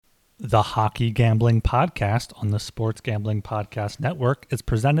The Hockey Gambling Podcast on the Sports Gambling Podcast Network is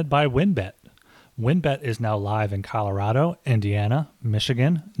presented by WynnBET. WynnBET is now live in Colorado, Indiana,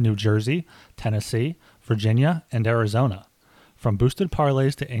 Michigan, New Jersey, Tennessee, Virginia, and Arizona. From boosted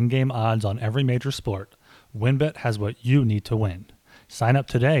parlays to in-game odds on every major sport, WynnBET has what you need to win. Sign up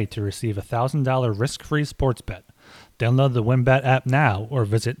today to receive a $1,000 risk-free sports bet. Download the WynnBET app now or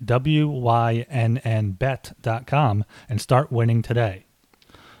visit wynnbet.com and start winning today.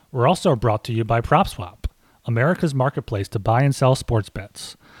 We're also brought to you by PropSwap, America's marketplace to buy and sell sports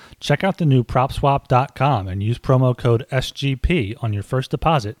bets. Check out the new PropSwap.com and use promo code SGP on your first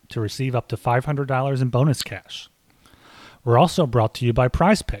deposit to receive up to $500 in bonus cash. We're also brought to you by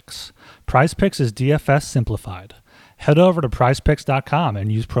PrizePicks. PrizePicks is DFS simplified. Head over to PrizePicks.com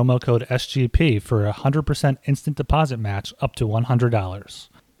and use promo code SGP for a 100% instant deposit match up to $100.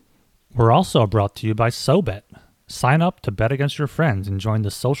 We're also brought to you by SoBet. Sign up to bet against your friends and join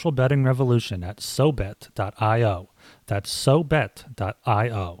the social betting revolution at SoBet.io. That's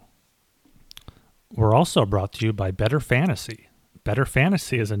SoBet.io. We're also brought to you by Better Fantasy. Better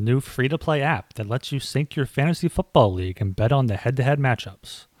Fantasy is a new free-to-play app that lets you sync your fantasy football league and bet on the head-to-head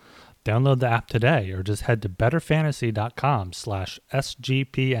matchups. Download the app today or just head to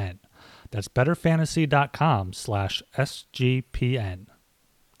betterfantasy.com/SGPN. That's betterfantasy.com/SGPN.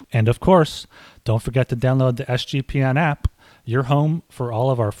 And of course, don't forget to download the SGPN app, your home for all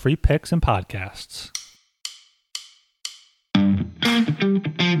of our free picks and podcasts.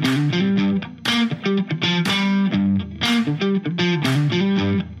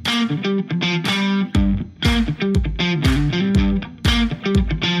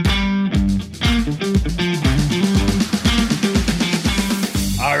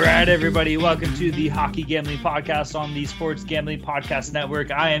 All right, everybody, welcome to the Hockey Gambling Podcast on the Sports Gambling Podcast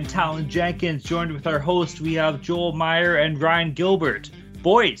Network. I am Talon Jenkins, joined with our host. We have Joel Meyer and Ryan Gilbert.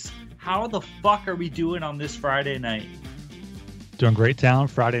 Boys, how the fuck are we doing on this Friday night? Doing great, Talon.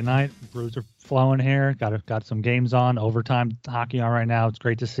 Friday night, Brews are flowing here. Got some games on, overtime hockey on right now. It's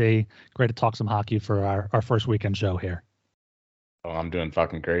great to see. Great to talk some hockey for our first weekend show here. Oh, I'm doing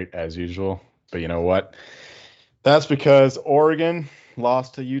fucking great as usual. But you know what? That's because Oregon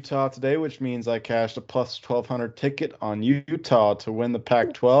lost to Utah today, which means I cashed a plus 1,200 ticket on Utah to win the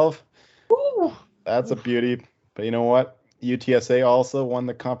Pac-12. Ooh. That's a beauty. But you know what? UTSA also won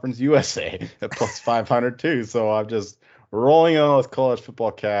the Conference USA at plus 500 too. So I'm just rolling on with college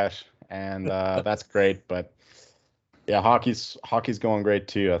football cash, and that's great. But yeah, hockey's going great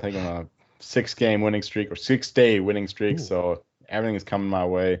too. I think I'm on a 6-day winning streak. Ooh. So everything is coming my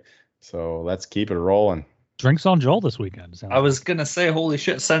way. So let's keep it rolling. Drinks on Joel this weekend. I was going to say, holy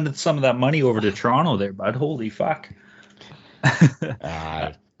shit, send some of that money over to Toronto there, bud. Holy fuck.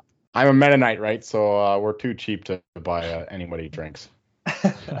 I'm a Mennonite, right? So we're too cheap to buy anybody drinks. All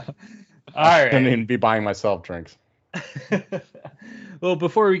right. I couldn't even be buying myself drinks. Well,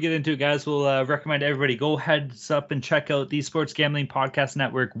 before we get into it, guys, we'll recommend everybody go heads up and check out the Sports Gambling Podcast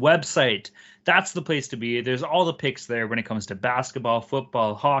Network website. That's the place to be. There's all the picks there when it comes to basketball,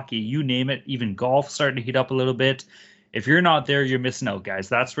 football, hockey, you name it. Even golf starting to heat up a little bit. If you're not there, you're missing out, guys.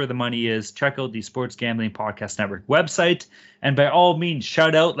 That's where the money is. Check out the Sports Gambling Podcast Network website. And by all means,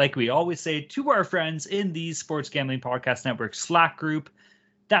 shout out, like we always say, to our friends in the Sports Gambling Podcast Network Slack group.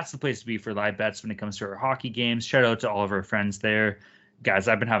 That's the place to be for live bets when it comes to our hockey games. Shout out to all of our friends there. Guys,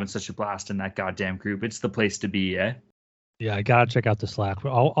 I've been having such a blast in that goddamn group. It's the place to be, eh? Yeah, I got to check out the Slack. We're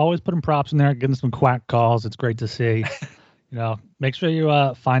always putting props in there, getting some quack calls. It's great to see. Make sure you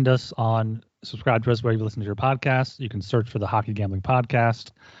subscribe to us wherever you listen to your podcasts. You can search for the Hockey Gambling Podcast.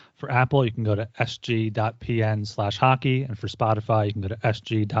 For Apple, you can go to sg.pn/hockey. And for Spotify, you can go to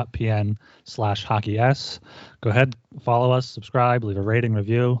sg.pn/hockeys. Go ahead, follow us, subscribe, leave a rating,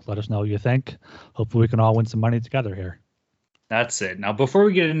 review. Let us know what you think. Hopefully we can all win some money together here. That's it. Now, before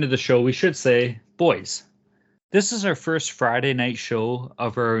we get into the show, we should say, boys, this is our first Friday night show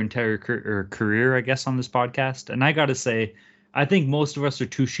of our entire career, I guess, on this podcast. And I got to say, I think most of us are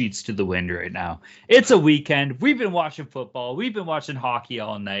 2 sheets to the wind right now. It's a weekend. We've been watching football. We've been watching hockey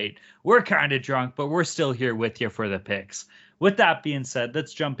all night. We're kind of drunk, but we're still here with you for the picks. With that being said,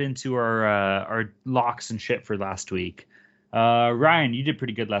 let's jump into our locks and shit for last week. Ryan, you did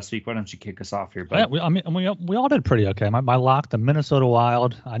pretty good last week. Why don't you kick us off here, bud? Yeah, we all did pretty okay. My lock, the Minnesota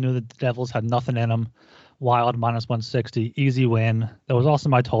Wild. I knew the Devils had nothing in them. Wild minus 160, easy win. That was also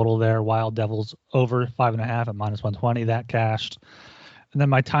my total there. Wild Devils over 5.5 at minus 120. That cashed. And then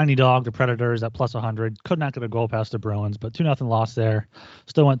my tiny dog, the Predators, at plus 100. Could not get a goal past the Bruins, but 2-0 loss there.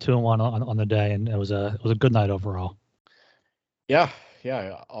 Still went 2-1 on the day, and it was a good night overall. Yeah,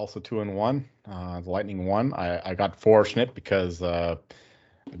 also 2-1. The Lightning won. I got fortunate because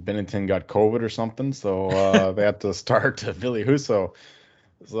Bennington got COVID or something, so they had to start Ville Husso.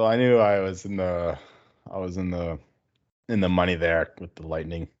 So I knew I was in the money there with the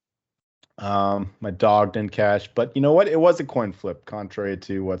Lightning. My dog didn't cash, but you know what? It was a coin flip, contrary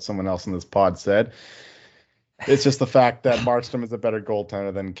to what someone else in this pod said. It's just the fact that Markstrom is a better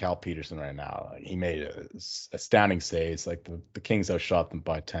goaltender than Cal Peterson right now. Like, he made astounding saves. Like the Kings outshot them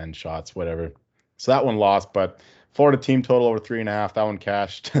by 10 shots, whatever. So that one lost, but Florida team total over 3.5. That one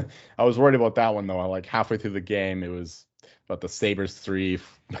cashed. I was worried about that one though. Like halfway through the game, it was about the Sabres 3,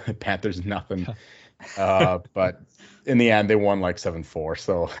 Panthers nothing. But in the end, they won like 7-4.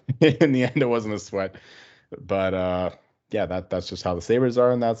 So in the end, it wasn't a sweat. But yeah, that's just how the Sabres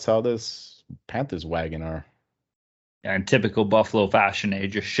are, and that's how this Panthers wagon are. Yeah, in typical Buffalo fashion, they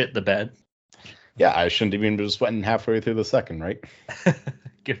just shit the bed. Yeah, I shouldn't have even been sweating halfway through the second, right?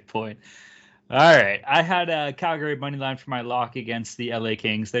 Good point. All right. I had a Calgary money line for my lock against the LA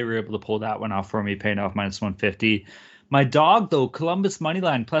Kings. They were able to pull that one off for me, paying off -150. My dog, though, Columbus money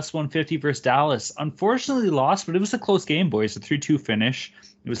line +150 versus Dallas. Unfortunately lost, but it was a close game, boys. A 3-2 finish.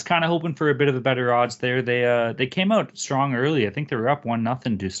 It was kind of hoping for a bit of a better odds there. They came out strong early. I think they were up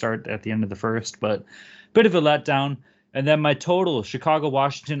 1-0 to start at the end of the first, but bit of a letdown. And then my total,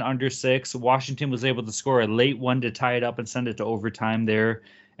 Chicago-Washington under 6. Washington was able to score a late one to tie it up and send it to overtime there.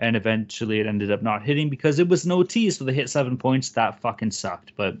 And eventually it ended up not hitting because it was an OT, so they hit 7 points. That fucking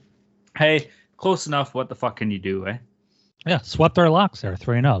sucked. But hey, close enough. What the fuck can you do, eh? Yeah, swept our locks there,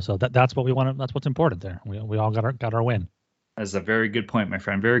 3-0. So that's what we want. That's what's important there. We all got our win. That's a very good point, my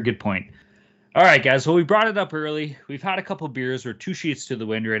friend. Very good point. All right, guys. Well, we brought it up early. We've had a couple beers. We're 2 sheets to the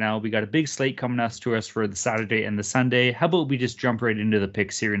wind right now. We got a big slate coming to us for the Saturday and the Sunday. How about we just jump right into the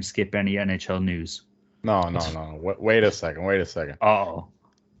picks here and skip any NHL news? No. Wait a second. Oh.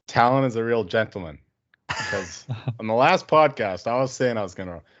 Talon is a real gentleman. Because on the last podcast, I was saying I was going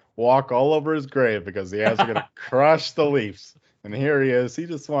to walk all over his grave because the Avs are going to crush the Leafs. And here he is. He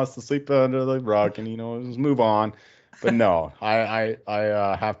just wants to sleep under the rug and, just move on. But no, I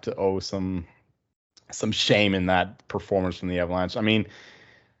have to owe some shame in that performance from the Avalanche. I mean,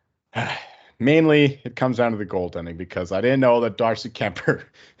 mainly it comes down to the goaltending because I didn't know that Darcy Kemper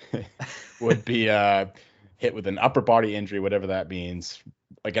would be hit with an upper body injury, whatever that means,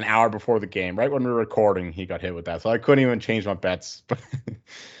 like an hour before the game. Right when we were recording, he got hit with that. So I couldn't even change my bets.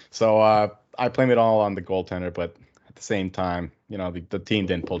 So I blame it all on the goaltender. But at the same time, the team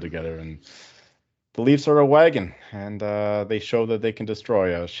didn't pull together. And the Leafs are a wagon. And they show that they can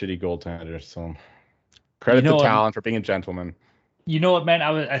destroy a shitty goaltender. So credit to Talon for being a gentleman. You know what, man?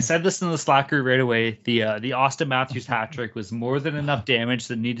 I said this in the Slacker right away. The Austin Matthews hat trick was more than enough damage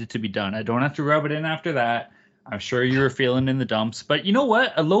that needed to be done. I don't have to rub it in after that. I'm sure you were feeling in the dumps. But you know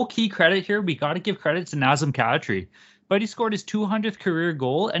what? A low-key credit here. We got to give credit to Nazem Kadri. But he scored his 200th career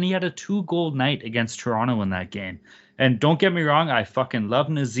goal, and he had a 2-goal night against Toronto in that game. And don't get me wrong, I fucking love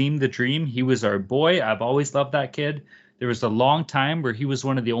Nazem the Dream. He was our boy. I've always loved that kid. There was a long time where he was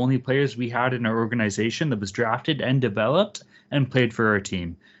one of the only players we had in our organization that was drafted and developed and played for our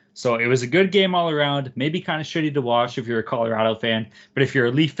team. So it was a good game all around. Maybe kind of shitty to watch if you're a Colorado fan. But if you're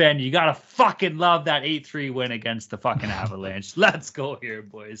a Leaf fan, you got to fucking love that 8-3 win against the fucking Avalanche. Let's go here,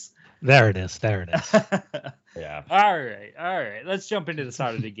 boys. There it is. Yeah. All right. Let's jump into the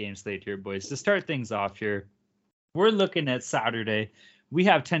Saturday game slate here, boys. To start things off here, we're looking at Saturday. We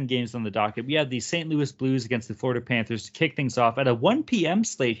have 10 games on the docket. We have the St. Louis Blues against the Florida Panthers to kick things off at a 1 p.m.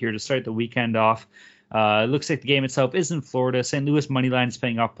 slate here to start the weekend off. It looks like the game itself is in Florida. St. Louis money line is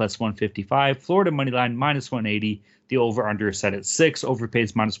paying off +155. Florida money line -180. The over/under is set at 6.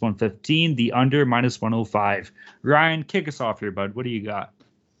 Overpays -115. The under -105. Ryan, kick us off here, bud. What do you got?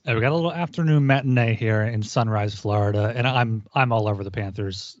 We got a little afternoon matinee here in Sunrise, Florida, and I'm all over the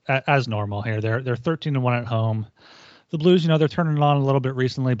Panthers as normal here. They're 13-1 at home. The Blues, they're turning it on a little bit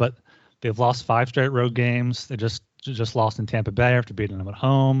recently, but they've lost 5 straight road games. They just lost in Tampa Bay after beating them at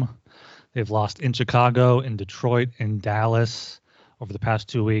home. They've lost in Chicago, in Detroit, in Dallas over the past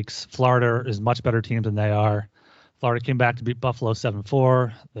 2 weeks. Florida is a much better team than they are. Florida came back to beat Buffalo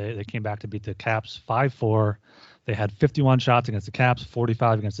 7-4. They came back to beat the Caps 5-4. They had 51 shots against the Caps,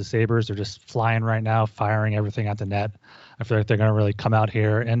 45 against the Sabres. They're just flying right now, firing everything at the net. I feel like they're going to really come out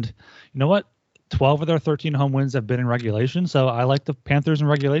here. And you know what? 12 of their 13 home wins have been in regulation. So I like the Panthers in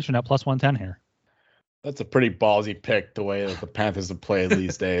regulation at +110 here. That's a pretty ballsy pick, the way that the Panthers have played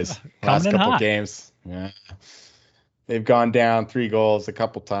these days. Last couple games. Yeah. They've gone down 3 goals a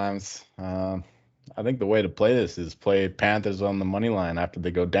couple times. I think the way to play this is play Panthers on the money line after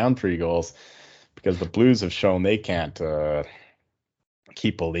they go down 3 goals, because the Blues have shown they can't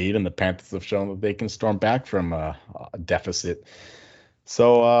keep a lead, and the Panthers have shown that they can storm back from a deficit.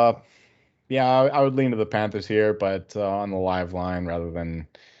 So, yeah, I would lean to the Panthers here, but on the live line rather than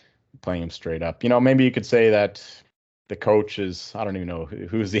playing him straight up. Maybe you could say that the coach is, I don't even know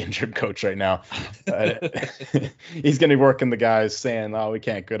who's the injured coach right now. He's going to be working the guys saying, oh, we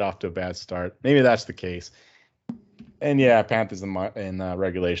can't get off to a bad start. Maybe that's the case. And yeah, Panthers in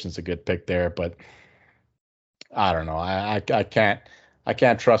regulation is a good pick there, but I don't know. I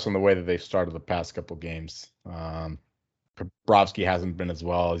can't trust in the way that they've started the past couple games. Bobrovsky hasn't been as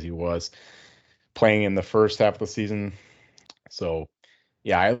well as he was playing in the first half of the season. So,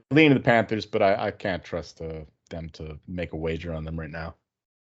 yeah, I lean to the Panthers, but I can't trust them to make a wager on them right now.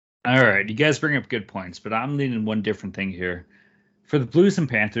 All right, you guys bring up good points, but I'm leaning one different thing here. For the Blues and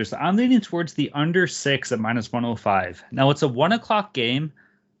Panthers, I'm leaning towards the under 6 at -105. Now, it's a 1 o'clock game.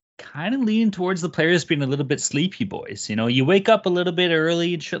 Kind of leaning towards the players being a little bit sleepy boys. You wake up a little bit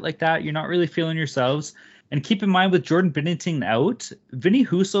early and shit like that. You're not really feeling yourselves. And keep in mind, with Jordan Binnington out, Vinny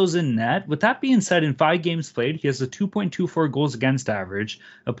Husso's in net. With that being said, in 5 games played, he has a 2.24 goals against average,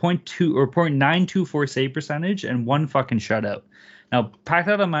 a 0.924 save percentage, and 1 fucking shutout. Now, pack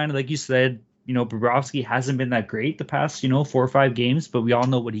that in mind, like you said, Bobrovsky hasn't been that great the past, 4 or 5 games, but we all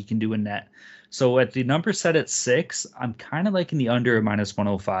know what he can do in net. So at the number set at 6, I'm kind of liking the under at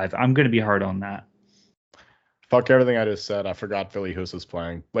 -105. I'm going to be hard on that. Fuck everything I just said. I forgot Billy Huss was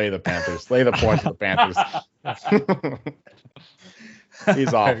playing. Lay the Panthers. Lay the points for the Panthers.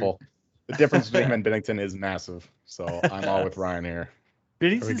 He's awful. The difference between him and Binnington is massive. So I'm all with Ryan here.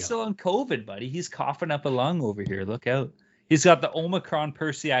 Binnington's still on COVID, buddy. He's coughing up a lung over here. Look out. He's got the Omicron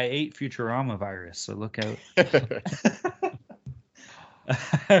Persei 8 Futurama virus. So look out.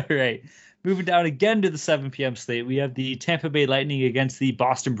 All right. Moving down again to the 7 p.m. slate, we have the Tampa Bay Lightning against the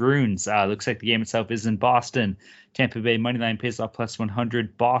Boston Bruins. Looks like the game itself is in Boston. Tampa Bay moneyline pays off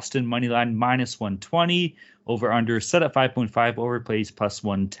 +100. Boston moneyline -120. Over under set at 5.5. Over plays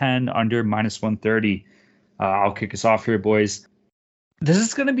 +110. Under -130. I'll kick us off here, boys. This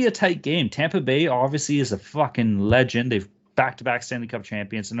is going to be a tight game. Tampa Bay obviously is a fucking legend. They've back-to-back Stanley Cup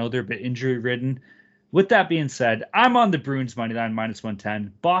champions. I know they're a bit injury-ridden. With that being said, I'm on the Bruins moneyline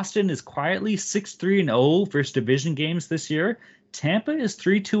 -110. Boston is quietly 6-3-0 versus division games this year. Tampa is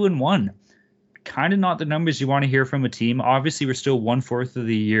 3-2-1. Kind of not the numbers you want to hear from a team. Obviously, we're still 1/4 of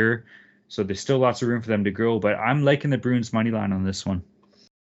the year, so there's still lots of room for them to grow. But I'm liking the Bruins moneyline on this one.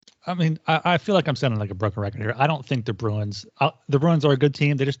 I mean, I feel like I'm sounding like a broken record here. I don't think the Bruins are a good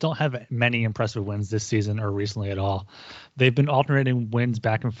team. They just don't have many impressive wins this season or recently at all. They've been alternating wins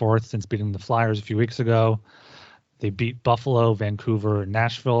back and forth since beating the Flyers a few weeks ago. They beat Buffalo, Vancouver, and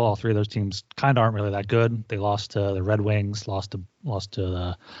Nashville. All 3 of those teams kind of aren't really that good. They lost to the Red Wings, lost to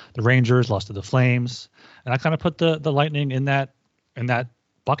the Rangers, lost to the Flames, and I kind of put the Lightning in that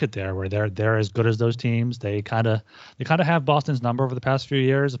bucket there, where they're as good as those teams. They kind of have Boston's number over the past few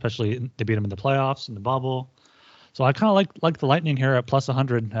years, especially they beat them in the playoffs in the bubble. So I kind of like the Lightning here at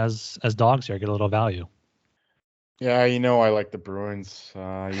 +100 as dogs here. I get a little value. Yeah, I like the Bruins.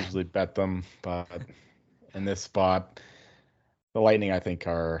 I usually bet them, but in this spot, the Lightning I think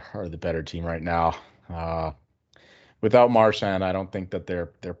are the better team right now. Without Marchand, I don't think that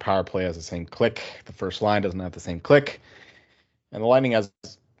their power play has the same click. The first line doesn't have the same click. And the Lightning has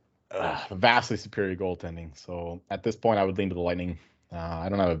vastly superior goaltending. So at this point, I would lean to the Lightning. I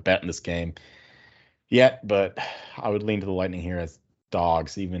don't have a bet in this game yet, but I would lean to the Lightning here as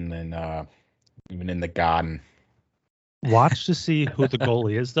dogs, even in the Garden. Watch to see who the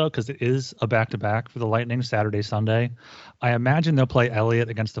goalie is, though, because it is a back-to-back for the Lightning, Saturday, Sunday. I imagine they'll play Elliott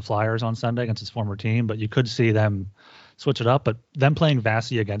against the Flyers on Sunday against his former team, but you could see them switch it up. But them playing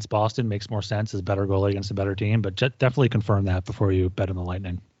Vasi against Boston makes more sense as a better goalie against a better team. But definitely confirm that before you bet on the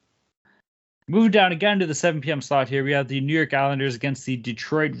Lightning. Moving down again to the 7 p.m. slot here, we have the New York Islanders against the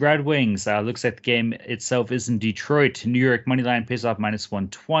Detroit Red Wings. Looks like the game itself is in Detroit. New York moneyline pays off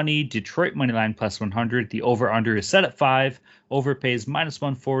 -120. Detroit moneyline +100. The over-under is set at 5. Over pays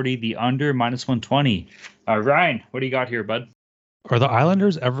 -140. The under -120. Ryan, what do you got here, bud? Are the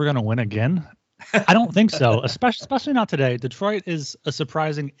Islanders ever going to win again? I don't think so, especially not today. Detroit is a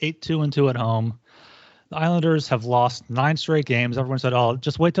surprising 8-2-2 at home. The Islanders have lost 9 straight games. Everyone said, oh,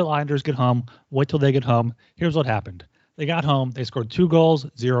 just wait till the Islanders get home. Wait till they get home. Here's what happened. They got home. They scored 2 goals,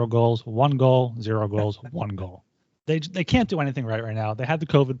 0 goals, 1 goal, 0 goals, 1 goal. They can't do anything right now. They had the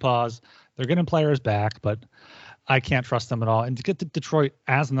COVID pause. They're getting players back, but I can't trust them at all. And to get to Detroit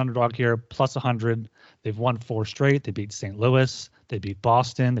as an underdog here, +100, they've won 4 straight. They beat St. Louis. They beat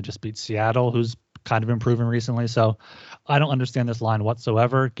Boston. They just beat Seattle, who's kind of improving recently. So I don't understand this line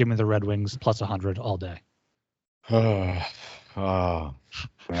whatsoever. Give me the Red Wings +100 all day. Oh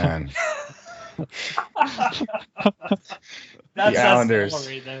man. That's The Islanders.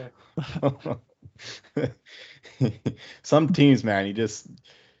 right there. Some teams, man, you just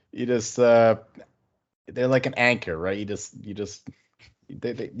they're like an anchor, right? You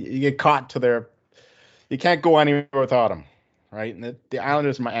get caught to their, you can't go anywhere without them, right? And the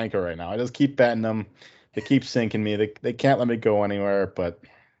Islanders are my anchor right now. I just keep betting them. They keep sinking me. They can't let me go anywhere, but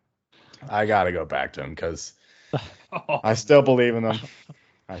I got to go back to them because I still believe in them.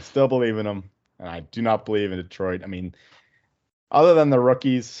 And I do not believe in Detroit. I mean, other than the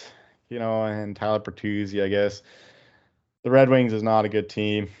rookies, and Tyler Bertuzzi, I guess, the Red Wings is not a good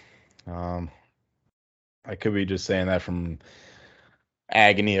team. I could be just saying that from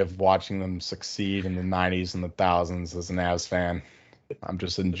agony of watching them succeed in the 90s and the thousands as an Avs fan.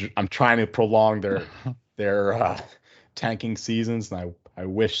 I'm trying to prolong their tanking seasons, and I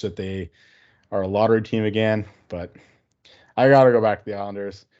wish that they are a lottery team again, but I got to go back to the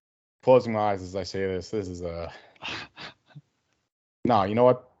Islanders. Closing my eyes as I say this is a... No, you know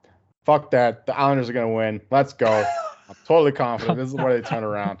what? Fuck that. The Islanders are going to win. Let's go. I'm totally confident. This is where they turn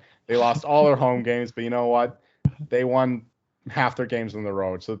around. They lost all their home games, but you know what? They won half their games on the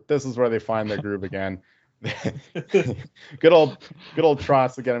road. So this is where they find their groove again. good old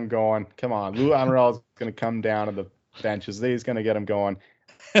Trotz to get him going. Come on. Lou Lamoriello is going to come down to the benches. He's going to get him going.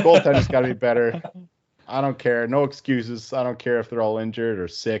 Goaltender's got to be better. I don't care. No excuses. I don't care if they're all injured or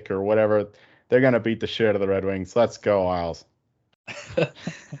sick or whatever. They're going to beat the shit out of the Red Wings. Let's go, Isles.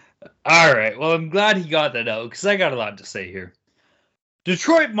 All right. Well, I'm glad he got that out because I got a lot to say here.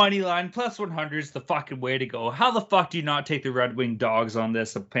 Detroit money line plus 100 is the fucking way to go. How the fuck do you not take the Red Wing Dogs on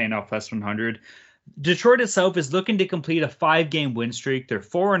this of paying off plus 100? Detroit itself is looking to complete a 5-game win streak. They're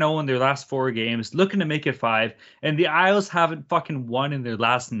 4-0 in their last 4 games, looking to make it 5, and the Isles haven't fucking won in their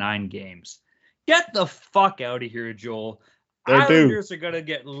last 9 games. Get the fuck out of here, Joel. Islanders are going to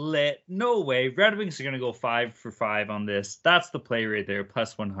get lit. No way. Red Wings are going to go 5 for 5 on this. That's the play right there,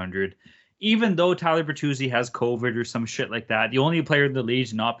 plus 100. Even though Tyler Bertuzzi has COVID or some shit like that, the only player in the league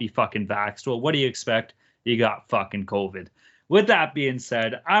to not be fucking vaxxed. Well, what do you expect? You got fucking COVID. With that being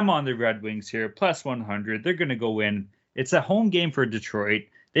said, I'm on the Red Wings here, plus 100. They're going to go in. It's a home game for Detroit.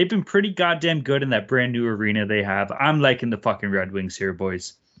 They've been pretty goddamn good in that brand new arena they have. I'm liking the fucking Red Wings here,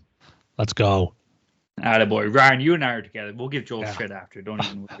 boys. Let's go. Attaboy. Ryan, you and I are together. We'll give Joel shit after. Don't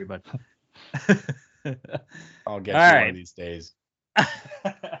even worry about it. I'll get you one of these days.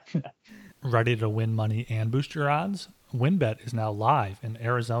 Ready to win money and boost your odds? WynnBET is now live in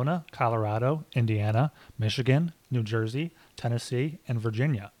Arizona, Colorado, Indiana, Michigan, New Jersey, Tennessee, and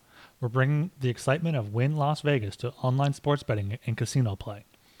Virginia. We're bringing the excitement of Wynn Las Vegas to online sports betting and casino play.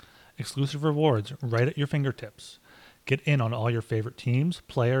 Exclusive rewards right at your fingertips. Get in on all your favorite teams,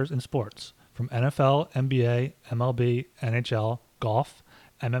 players, and sports from NFL, NBA, MLB, NHL, golf,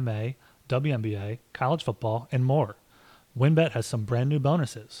 MMA, WNBA, college football, and more. WynnBET has some brand new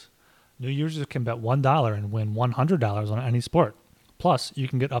bonuses. New users can bet $1 and win $100 on any sport. Plus, you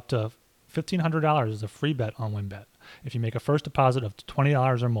can get up to $1,500 as a free bet on WynnBET if you make a first deposit of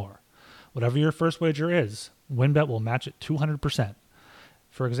 $20 or more. Whatever your first wager is, WynnBET will match it 200%.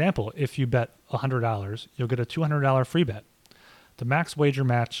 For example, if you bet $100, you'll get a $200 free bet. The max wager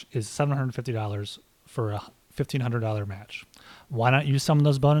match is $750 for a $1,500 match. Why not use some of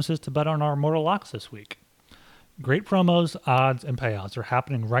those bonuses to bet on our Mortal Locks this week? Great promos, odds, and payouts are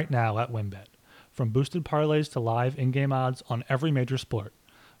happening right now at WynnBET. From boosted parlays to live in-game odds on every major sport,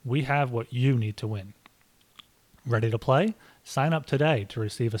 we have what you need to win. Ready to play? Sign up today to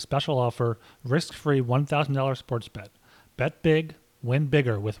receive a special offer, risk-free $1,000 sports bet. Bet big, win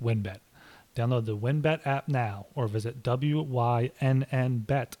bigger with WynnBET. Download the WynnBET app now or visit wynnbet.com.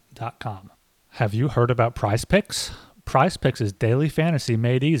 Have you heard about Prize Picks? Prize Picks is daily fantasy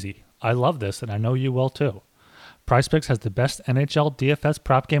made easy. I love this, and I know you will too. Prize Picks has the best NHL DFS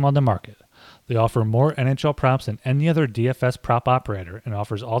prop game on the market. They offer more NHL props than any other DFS prop operator and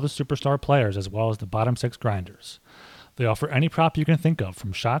offers all the superstar players as well as the bottom 6 grinders. They offer any prop you can think of,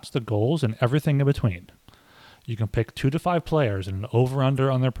 from shots to goals and everything in between. You can pick 2 to 5 players and an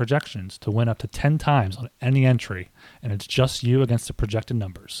over-under on their projections to win up to 10 times on any entry, and it's just you against the projected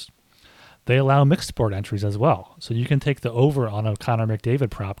numbers. They allow mixed sport entries as well, so you can take the over on a Connor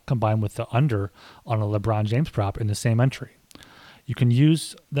McDavid prop combined with the under on a LeBron James prop in the same entry. You can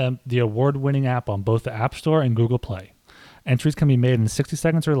use the award-winning app on both the App Store and Google Play. Entries can be made in 60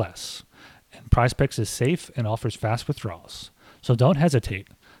 seconds or less, and PrizePicks is safe and offers fast withdrawals. So don't hesitate.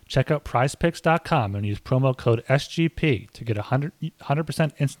 Check out prizepicks.com and use promo code SGP to get a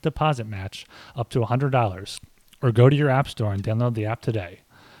 100% instant deposit match up to $100, or go to your App Store and download the app today.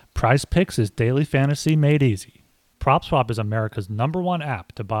 Prize Picks is daily fantasy made easy. PropSwap is America's #1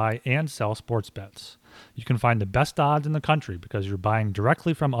 app to buy and sell sports bets. You can find the best odds in the country because you're buying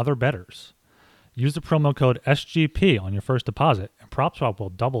directly from other bettors. Use the promo code SGP on your first deposit, and PropSwap will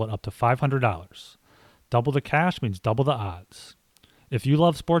double it up to $500. Double the cash means double the odds. If you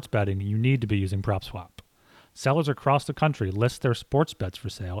love sports betting, you need to be using PropSwap. Sellers across the country list their sports bets for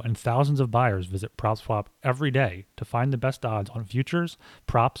sale, and thousands of buyers visit PropSwap every day to find the best odds on futures,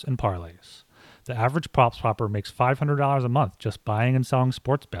 props, and parlays. The average PropSwapper makes $500 a month just buying and selling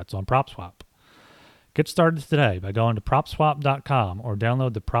sports bets on PropSwap. Get started today by going to PropSwap.com or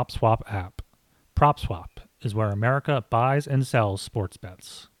download the PropSwap app. PropSwap is where America buys and sells sports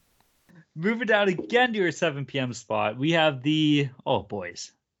bets. Moving down again to your 7 p.m. spot, we have the... Oh,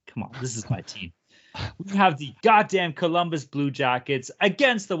 boys. Come on, this is my team. We have the goddamn Columbus Blue Jackets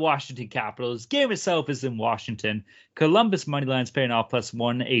against the Washington Capitals. Game itself is in Washington. Columbus moneyline's paying off plus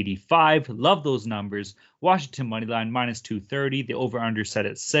 185. Love those numbers. Washington moneyline minus 230. The over-under set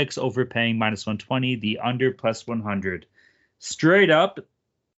at 6. Overpaying minus 120. The under plus 100. Straight up,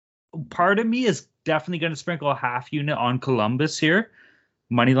 part of me is definitely going to sprinkle a half unit on Columbus here,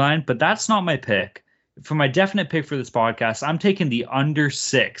 moneyline, but that's not my pick. For my definite pick for this podcast, I'm taking the under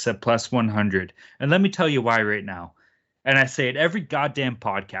 6 at plus 100. And let me tell you why right now. And I say it every goddamn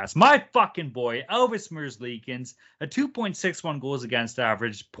podcast. My fucking boy, Elvis Merzlikins, a 2.61 goals against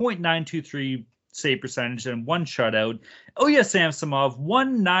average, .923 save percentage, and 1 shutout. Ilya Samsonov,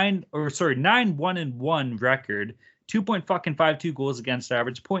 9-1-1 record, 2.52 goals against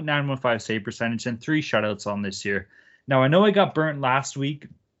average, .915 save percentage, and 3 shutouts on this year. Now, I know I got burnt last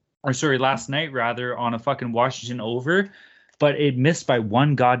night rather, on a fucking Washington over, but it missed by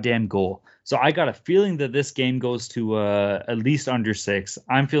 1 goddamn goal. So I got a feeling that this game goes to at least under 6.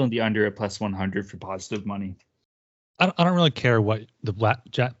 I'm feeling the under at plus 100 for positive money. I don't really care what the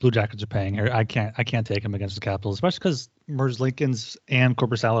Blue Jackets are paying here. I can't take them against the Capitals, especially because Merzlikins and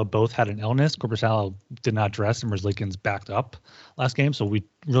Korpisalo both had an illness. Korpisalo did not dress, and Merzlikins backed up last game, so we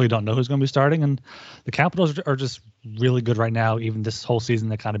really don't know who's going to be starting. And the Capitals are just really good right now. Even this whole season,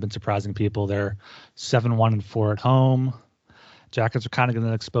 they've kind of been surprising people. They're 7-1-4 at home. Jackets are kind of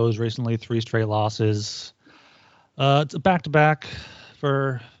getting exposed recently, 3 straight losses. It's a back-to-back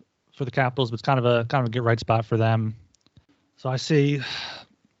for the Capitals, but it's kind of a get right spot for them. So I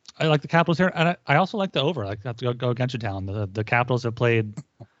like the Capitals here, and I also like the over. I have to go against your town. The Capitals have played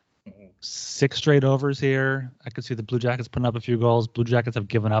 6 straight overs here. I could see the Blue Jackets putting up a few goals. Blue Jackets have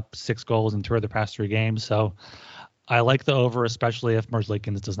given up 6 goals in 2 of their past 3 games. So I like the over, especially if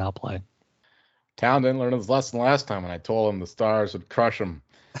Merzlikins does not play. Town didn't learn his lesson last time, and I told him the Stars would crush him.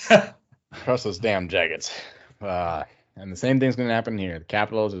 Crush those damn Jackets. And the same thing's going to happen here. The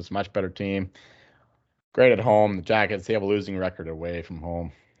Capitals is a much better team. Great at home. The Jackets, they have a losing record away from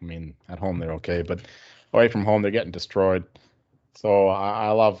home. I mean, at home they're okay, but away from home they're getting destroyed. So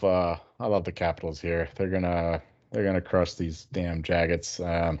I love the Capitals here. They're gonna crush these damn Jackets.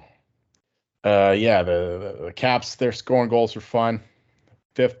 The Caps, they're scoring goals for fun,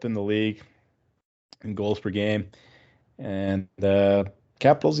 5th in the league in goals per game, and the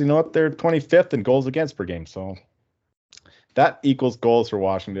Capitals, you know what, they're 25th in goals against per game. So that equals goals for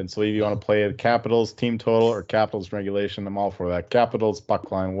Washington. So if you want to play the Capitals team total or Capitals regulation, I'm all for that. Capitals,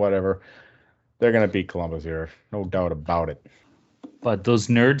 puck line, whatever. They're going to beat Columbus here. No doubt about it. But those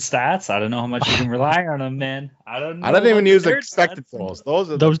nerd stats, I don't know how much you can rely on them, man. I don't even use expected goals. Those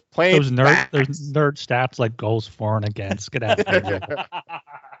are those nerd stats like goals for and against. Get out of here.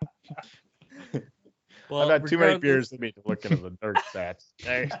 Well, I've had too many beers to be looking at the nerd stats.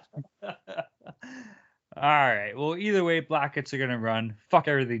 All right. Well, either way, Blackets are going to run. Fuck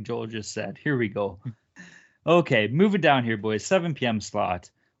everything Joel just said. Here we go. Okay, moving down here, boys. 7 p.m. slot.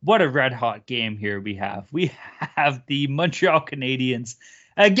 What a red-hot game here we have. We have the Montreal Canadiens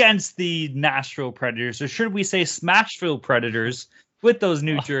against the Nashville Predators, or should we say Smashville Predators, with those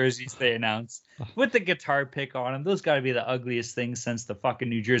new jerseys they announced, with the guitar pick on them. Those got to be the ugliest things since the fucking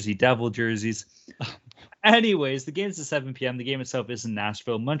New Jersey Devil jerseys. Anyways, the game's at 7 p.m. The game itself is in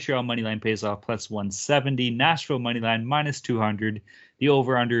Nashville. Montreal moneyline pays off plus 170. Nashville moneyline minus 200. The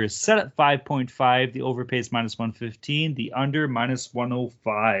over-under is set at 5.5. The over pays minus 115. The under minus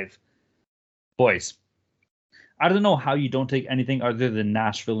 105. Boys, I don't know how you don't take anything other than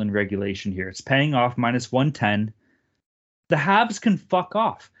Nashville in regulation here. It's paying off minus 110. The Habs can fuck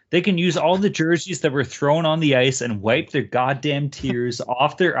off. They can use all the jerseys that were thrown on the ice and wipe their goddamn tears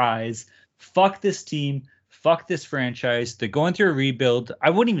off their eyes. Fuck this team. Fuck this franchise. They're going through a rebuild. I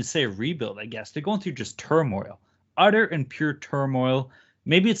wouldn't even say a rebuild, I guess. They're going through just turmoil. Utter and pure turmoil.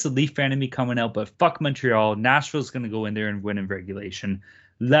 Maybe it's the Leaf fan in me coming out, but fuck Montreal. Nashville's going to go in there and win in regulation.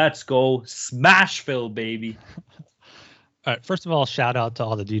 Let's go Smashville, baby. All right, first of all, shout out to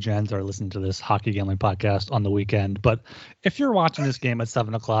all the DGens that are listening to this hockey gambling podcast on the weekend. But if you're watching this game at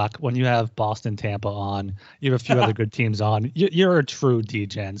 7 o'clock when you have Boston, Tampa on, you have a few other good teams on, you're a true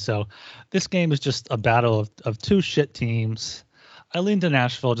DGen. So this game is just a battle of two shit teams. I lean to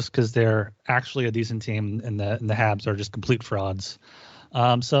Nashville just because they're actually a decent team, and the Habs are just complete frauds.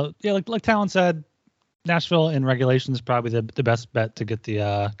 So yeah, like Talon said, Nashville in regulation is probably the best bet to get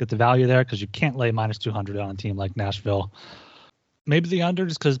the value there, because you can't lay minus 200 on a team like Nashville. Maybe the under,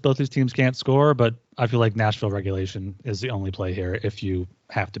 just because both these teams can't score, but I feel like Nashville regulation is the only play here if you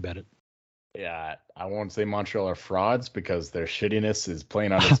have to bet it. Yeah, I won't say Montreal are frauds because their shittiness is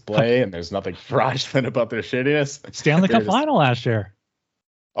playing on display, and there's nothing fraudulent about their shittiness. Stanley Cup final last year.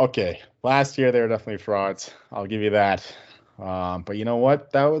 Okay, last year they were definitely frauds. I'll give you that. But you know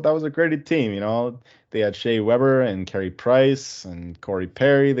what? That was a great team. You know, they had Shea Weber and Carey Price and Corey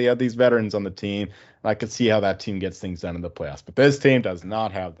Perry. They had these veterans on the team. And I could see how that team gets things done in the playoffs. But this team does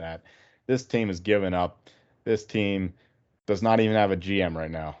not have that. This team is giving up. This team does not even have a GM right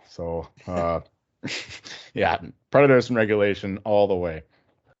now. So, yeah, Predators in regulation all the way.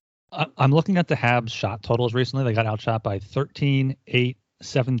 I'm looking at the Habs shot totals recently. They got outshot by 13, 8,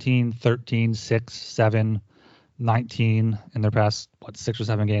 17, 13, 6, 7, 19 in their past 6 or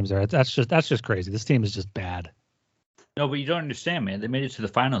 7 games there. That's just crazy. This team is just bad. No, but you don't understand, man. They made it to the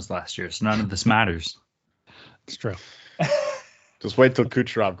finals last year, so none of this matters. It's true. Just wait till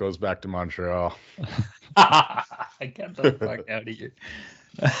Kucherov goes back to Montreal. Get the fuck out of here.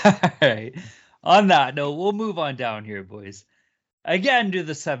 All right. On that note, we'll move on down here, boys. Again, to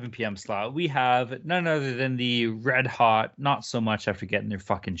the 7 p.m. slot, we have none other than the red hot, not so much after getting their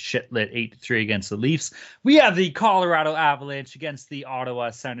fucking shit lit 8-3 against the Leafs. We have the Colorado Avalanche against the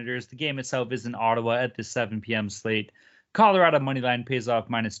Ottawa Senators. The game itself is in Ottawa at the 7 p.m. slate. Colorado moneyline pays off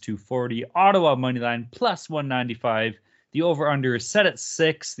minus 240. Ottawa moneyline plus 195. The over-under is set at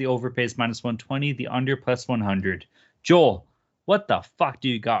 6. The over pays minus 120. The under plus 100. Joel, what the fuck do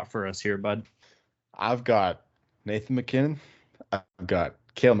you got for us here, bud? I've got Nathan McKinnon. I've got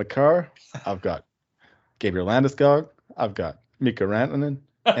Cale Makar. I've got Gabriel Landeskog. I've got Mikko Rantanen.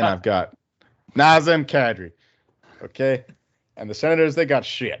 And I've got Nazem Kadri. Okay? And the Senators, they got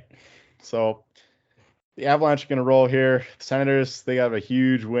shit. So the Avalanche are going to roll here. The Senators, they got a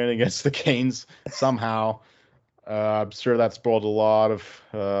huge win against the Canes somehow. I'm sure that spoiled a lot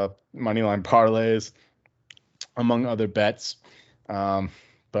of money line parlays, among other bets.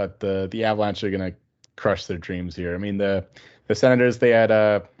 But the Avalanche are going to crush their dreams here. I mean, the Senators, they had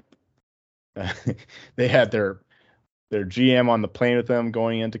their GM on the plane with them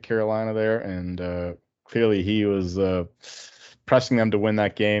going into Carolina there, and clearly he was pressing them to win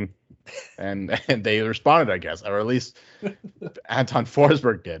that game, and they responded, I guess, or at least Anton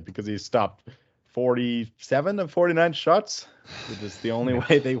Forsberg did, because he stopped 47 of 49 shots, which is the only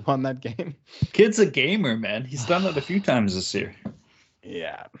way they won that game. Kid's a gamer, man. He's done it a few times this year.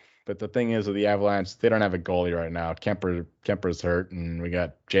 Yeah. But the thing is with the Avalanche, they don't have a goalie right now. Kemper's hurt, and we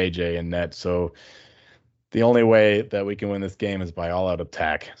got JJ in net. So the only way that we can win this game is by all-out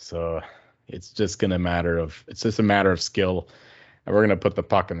attack. So it's just a matter of skill, and we're gonna put the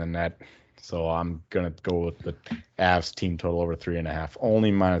puck in the net. So I'm gonna go with the Avs team total over 3.5,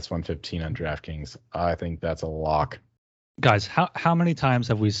 only minus 115 on DraftKings. I think that's a lock. Guys, how many times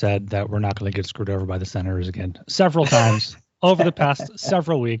have we said that we're not going to get screwed over by the Senators again? Several times. Over the past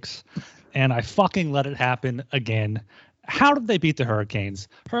several weeks, and I fucking let it happen again. How did they beat the Hurricanes?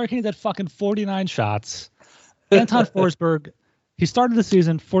 Hurricanes had fucking 49 shots. Anton Forsberg, he started the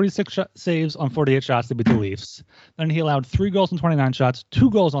season 46 saves on 48 shots to beat the Leafs. Then he allowed 3 goals on 29 shots, 2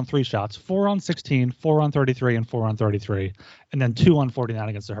 goals on 3 shots, 4 on 16, 4 on 33, and 4 on 33, and then 2 on 49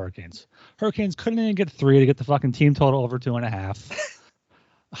 against the Hurricanes. Hurricanes couldn't even get 3 to get the fucking team total over 2.5.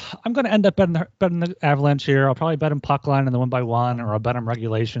 I'm going to end up betting the Avalanche here. I'll probably bet them puck line and the 1-by-1, or I'll bet them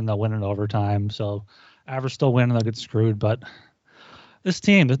regulation. They'll win in overtime. So Avs still win and they'll get screwed. But this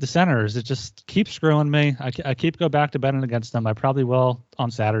team, the Senators, it just keeps screwing me. I keep going back to betting against them. I probably will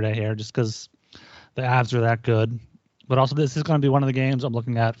on Saturday here, just because the Avs are that good. But also, this is going to be one of the games I'm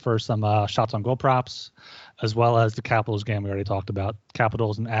looking at for some shots on goal props, as well as the Capitals game we already talked about.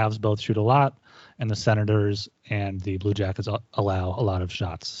 Capitals and Avs both shoot a lot, and the Senators and the Blue Jackets allow a lot of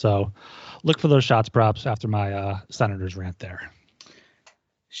shots. So look for those shots props after my Senators rant there.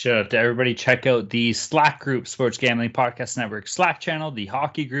 Shout out to everybody. Check out the Slack group, Sports Gambling Podcast Network Slack channel, the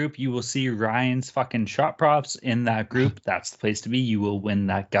hockey group. You will see Ryan's fucking shot props in that group. That's the place to be. You will win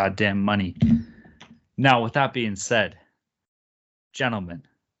that goddamn money. Now, with that being said, gentlemen,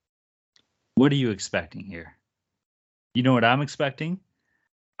 what are you expecting here? You know what I'm expecting?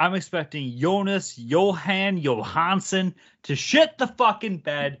 I'm expecting Johan Johansson to shit the fucking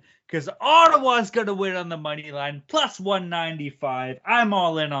bed because Ottawa's going to win on the money line, plus 195. I'm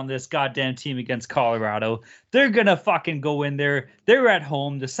all in on this goddamn team against Colorado. They're going to fucking go in there. They're at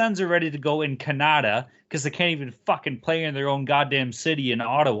home. The Sens are ready to go in Canada because they can't even fucking play in their own goddamn city in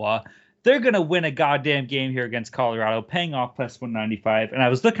Ottawa. They're going to win a goddamn game here against Colorado, paying off plus 195. And I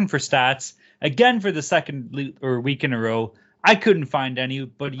was looking for stats, again, for the second week in a row. I couldn't find any,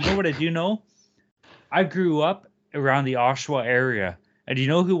 but you know what I do know? I grew up around the Oshawa area. And do you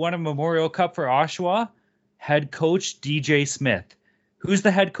know who won a Memorial Cup for Oshawa? Head coach DJ Smith. Who's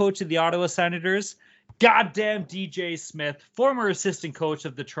the head coach of the Ottawa Senators? Goddamn DJ Smith, former assistant coach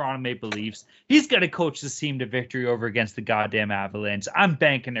of the Toronto Maple Leafs. He's going to coach this team to victory over against the goddamn Avalanche. I'm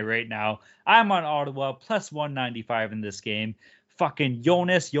banking it right now. I'm on Ottawa, plus 195 in this game. Fucking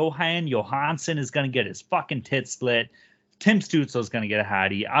Johan Johansson is going to get his fucking tits split. Tim Stützle's going to get a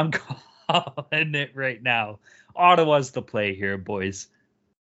hattie. I'm calling it right now. Ottawa's the play here, boys.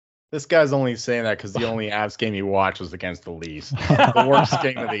 This guy's only saying that because the only Avs game he watched was against the Leafs. The worst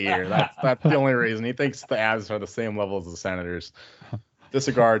game of the year. That's the only reason. He thinks the Avs are the same level as the Senators.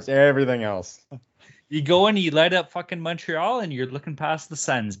 Disregards everything else. You go and you light up fucking Montreal and you're looking past the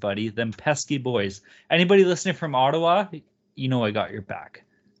Sens, buddy. Them pesky boys. Anybody listening from Ottawa, you know I got your back.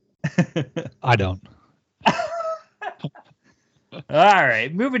 I don't. All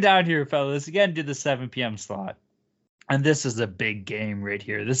right, moving down here, fellas. Again, to the 7 p.m. slot. And this is a big game right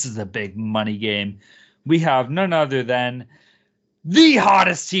here. This is a big money game. We have none other than the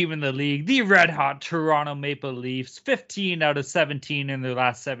hottest team in the league, the red-hot Toronto Maple Leafs, 15 out of 17 in their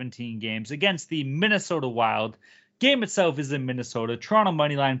last 17 games against the Minnesota Wild. Game itself is in Minnesota. Toronto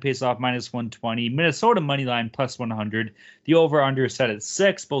moneyline pays off minus 120. Minnesota moneyline plus 100. The over-under is set at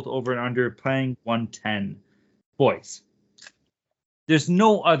 6. Both over and under playing 110. Boys, there's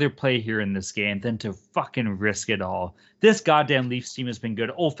no other play here in this game than to fucking risk it all. This goddamn Leafs team has been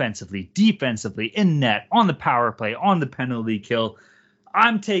good offensively, defensively, in net, on the power play, on the penalty kill.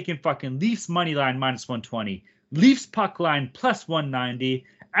 I'm taking fucking Leafs money line minus 120, Leafs puck line plus 190,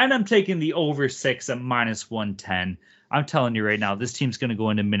 and I'm taking the over 6 at minus 110. I'm telling you right now, this team's going to go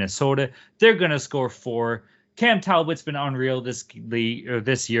into Minnesota. They're going to score 4. Cam Talbot's been unreal this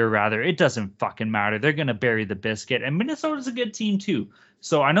year. It doesn't fucking matter. They're going to bury the biscuit. And Minnesota's a good team, too.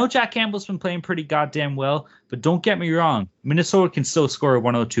 So I know Jack Campbell's been playing pretty goddamn well, but don't get me wrong. Minnesota can still score a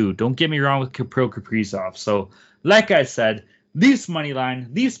 102. Don't get me wrong with Kaprizov. So, like I said, Leafs money line,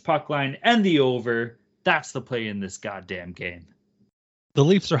 Leafs puck line, and the over. That's the play in this goddamn game. The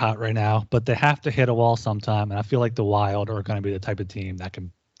Leafs are hot right now, but they have to hit a wall sometime. And I feel like the Wild are going to be the type of team that can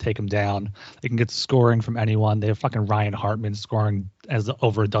take them down. They can get scoring from anyone. They have fucking Ryan Hartman scoring as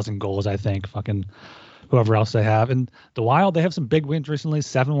over a dozen goals, I think. Fucking whoever else they have. And the Wild, they have some big wins recently.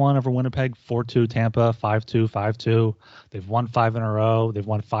 7-1 over Winnipeg, 4-2 Tampa, 5-2, 5-2. They've won 5 in a row. They've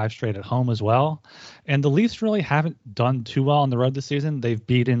won 5 straight at home as well. And the Leafs really haven't done too well on the road this season. They've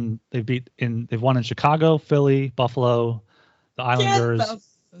won in Chicago, Philly, Buffalo, the Islanders,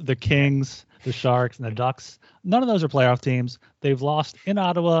 the Kings, the Sharks, and the Ducks. None of those are playoff teams. They've lost in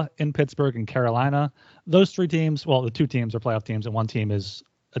Ottawa, in Pittsburgh, and Carolina. Those 3 teams, well, the 2 teams are playoff teams, and 1 team is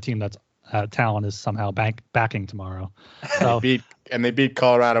a team that's talent is somehow backing tomorrow. So, they beat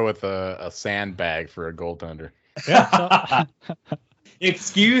Colorado with a sandbag for a goaltender. Yeah. So,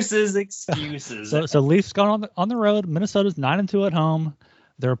 excuses. So Leafs going on the road. Minnesota's 9-2 at home.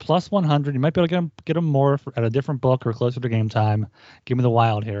 They're plus 100. You might be able to get them more at a different book or closer to game time. Give me the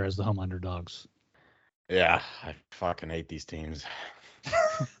Wild here as the home underdogs. Yeah, I fucking hate these teams.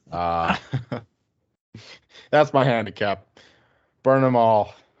 That's my handicap. Burn them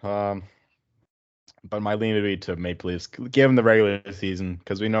all. But my lean would be to Maple Leafs. Give them the regular season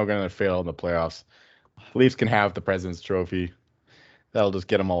because we know we're going to fail in the playoffs. Leafs can have the President's Trophy. That'll just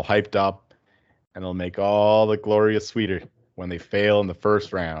get them all hyped up, and it'll make all the glorious sweeter when they fail in the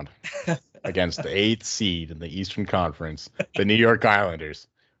first round against the 8th seed in the Eastern Conference, the New York Islanders.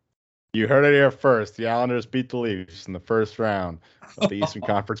 You heard it here first. The Islanders beat the Leafs in the first round of the Eastern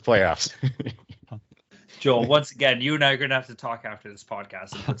Conference playoffs. Joel, once again, you and I are going to have to talk after this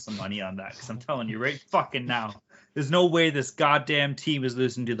podcast and put some money on that because I'm telling you right fucking now, there's no way this goddamn team is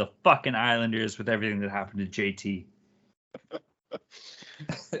losing to the fucking Islanders with everything that happened to JT.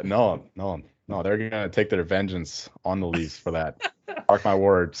 No, they're going to take their vengeance on the Leafs for that. Mark my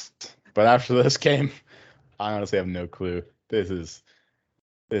words. But after this game, I honestly have no clue. This is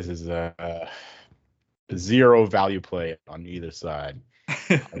a zero value play on either side.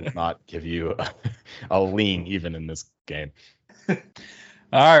 I will not give you a lean even in this game.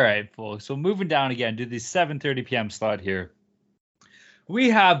 All right, folks. So moving down again to the 7:30 p.m. slot here. We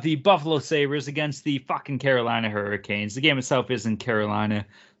have the Buffalo Sabres against the fucking Carolina Hurricanes. The game itself is in Carolina.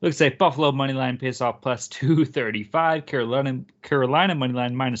 Looks like Buffalo moneyline pays off plus 235. Carolina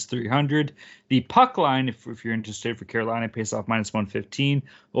moneyline minus 300. The puck line, if you're interested for Carolina, pays off minus 115.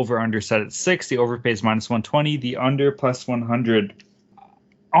 Over under set at 6. The over pays minus 120. The under plus 100.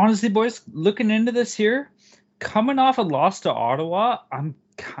 Honestly, boys, looking into this here, coming off a loss to Ottawa, I'm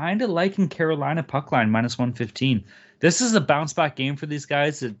kind of liking Carolina puck line minus 115. This is a bounce back game for these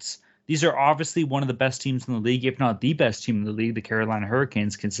guys. These are obviously one of the best teams in the league, if not the best team in the league, the Carolina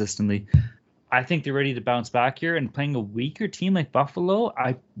Hurricanes consistently. I think they're ready to bounce back here, and playing a weaker team like Buffalo,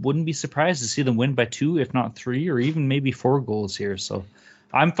 I wouldn't be surprised to see them win by 2, if not 3, or even maybe 4 goals here. So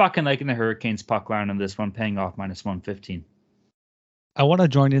I'm fucking liking the Hurricanes puck line on this one, paying off minus 115. I want to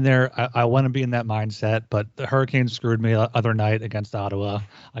join in there. I want to be in that mindset, but the Hurricanes screwed me the other night against Ottawa.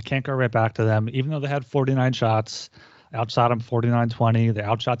 I can't go right back to them, even though they had 49 shots. Outshot them 49-20. They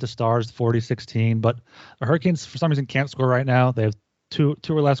outshot the Stars 40-16. But the Hurricanes, for some reason, can't score right now. They have two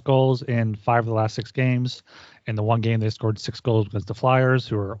or less goals in 5 of the last 6 games. In the one game, they scored 6 goals against the Flyers,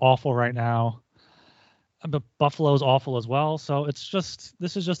 who are awful right now. But Buffalo's awful as well. So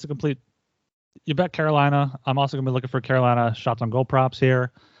this is just a complete. You bet Carolina. I'm also going to be looking for Carolina shots on goal props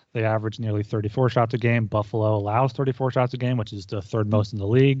here. They average nearly 34 shots a game. Buffalo allows 34 shots a game, which is the 3rd most in the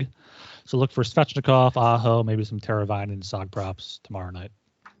league. So look for Svechnikov, Aho, maybe some Teravainen and Sog props tomorrow night.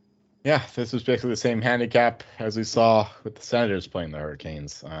 Yeah, this was basically the same handicap as we saw with the Senators playing the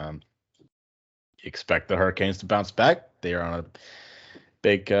Hurricanes. You expect the Hurricanes to bounce back. They are on a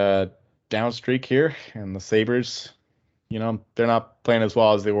big down streak here, and the Sabres, they're not playing as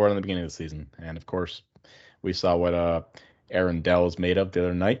well as they were in the beginning of the season. And of course, we saw what Aaron Dell was made of the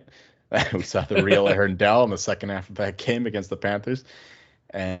other night. We saw the real Aaron Dell in the second half of that game against the Panthers.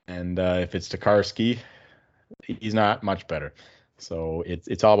 And if it's Tokarski, he's not much better. So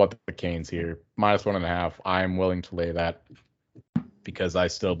it's all about the Canes here. Minus 1.5. I'm willing to lay that because I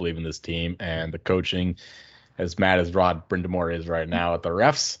still believe in this team, and the coaching, as mad as Rod Brindamore is right now at the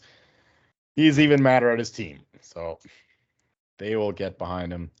refs, he's even madder at his team. So they will get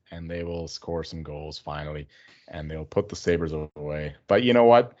behind him, and they will score some goals finally, and they'll put the Sabres away. But you know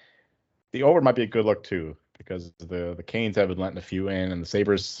what? The over might be a good look too, because the Canes have been letting a few in, and the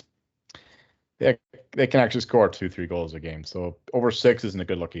Sabres, they can actually score 2-3 goals a game. So over 6 isn't a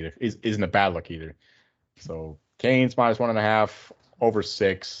good look either. Isn't a bad look either. So Canes minus 1.5, over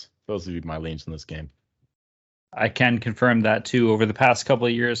 6. Those would be my leans in this game. I can confirm that too. Over the past couple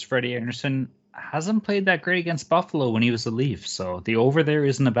of years, Freddie Anderson hasn't played that great against Buffalo when he was a Leaf. So the over there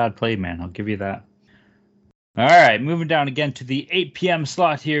isn't a bad play, man. I'll give you that. All right, moving down again to the 8 p.m.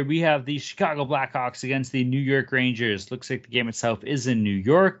 slot here. We have the Chicago Blackhawks against the New York Rangers. Looks like the game itself is in New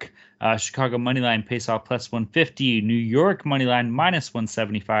York. Chicago moneyline pays off plus 150. New York moneyline minus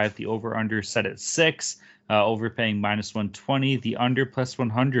 175. The over-under set at 6. Overpaying minus 120. The under plus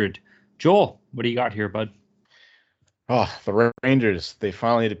 100. Joel, what do you got here, bud? Oh, the Rangers, they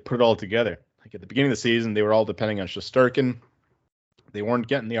finally put it all together. Like at the beginning of the season, they were all depending on Shesterkin. They weren't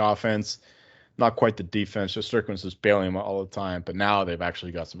getting the offense. Not quite the defense. Shesterkin was just bailing them all the time, but now they've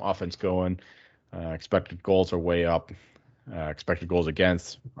actually got some offense going. Expected goals are way up. Expected goals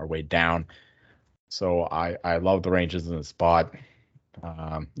against are way down. So I love the Rangers in the spot,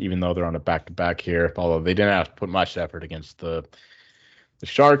 even though they're on a back-to-back here. Although they didn't have to put much effort against the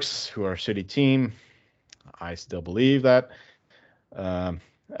Sharks, who are a shitty team. I still believe that. And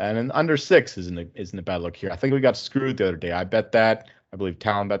an under 6 isn't a bad look here. I think we got screwed the other day. I bet that. I believe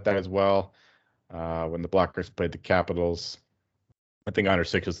Talon bet that as well. When the Blackhawks played the Capitals, I think under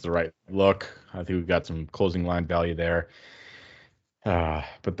 6 is the right look. I think we've got some closing line value there.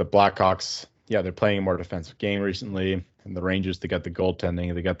 But the Blackhawks, yeah, they're playing a more defensive game recently. And the Rangers, they got the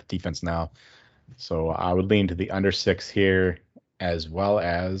goaltending, they got the defense now. So I would lean to the under 6 here, as well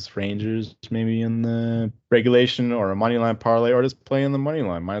as Rangers maybe in the regulation or a money line parlay, or just play in the money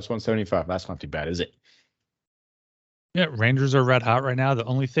line minus 175. That's not too bad, is it? Yeah, Rangers are red hot right now. The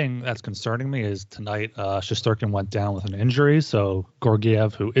only thing that's concerning me is tonight Shesterkin went down with an injury. So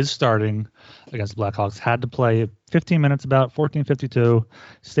Georgiev, who is starting against the Blackhawks, had to play 15 minutes, about 14:52,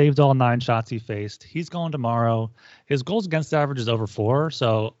 saved all 9 shots he faced. He's going tomorrow. His goals against average is over 4,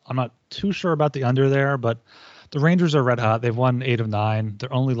 so I'm not too sure about the under there, but the Rangers are red hot. They've won 8 of 9.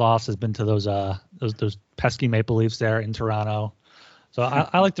 Their only loss has been to those pesky Maple Leafs there in Toronto. So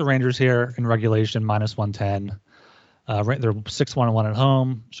I like the Rangers here in regulation, minus 110. They're 6-1-1 at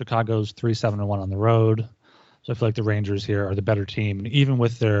home. Chicago's 3-7-1 on the road. So I feel like the Rangers here are the better team, and even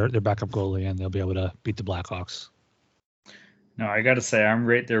with their backup goalie, and they'll be able to beat the Blackhawks. No, I got to say, I'm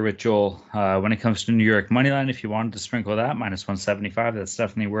right there with Joel. When it comes to New York moneyline, if you wanted to sprinkle that, minus 175, that's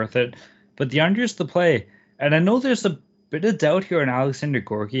definitely worth it. But the under's the play. And I know there's a bit of doubt here on Alexander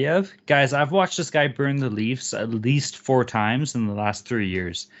Gorgiev. Guys, I've watched this guy burn the Leafs at least 4 times in the last 3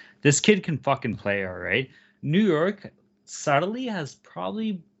 years. This kid can fucking play, all right? New York subtly has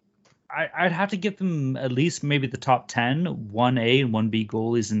probably, I'd have to give them at least maybe the top 10, 1A and 1B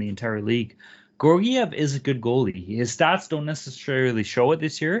goalies in the entire league. Gorgiev is a good goalie. His stats don't necessarily show it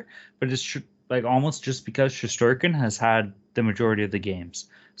this year, but it's like almost just because Shesterkin has had the majority of the games.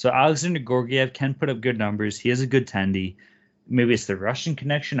 So Alexander Gorgiev can put up good numbers. He has a good tendy. Maybe it's the Russian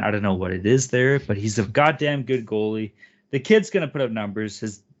connection. I don't know what it is there, but he's a goddamn good goalie. The kid's going to put up numbers.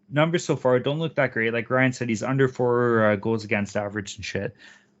 His numbers so far don't look that great. Like Ryan said, he's under 4 goals against average and shit,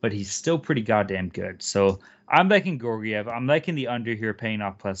 but he's still pretty goddamn good. So I'm liking Gorgiev. I'm liking the under here, paying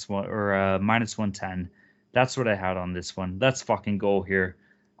off +1 or minus 110. That's what I had on this one. Let's fucking go here.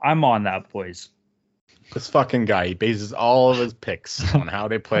 I'm on that, boys. This fucking guy, he bases all of his picks on how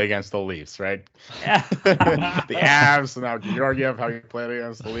they play against the Leafs, right? Yeah. The Avs, and now Georgiev, how he played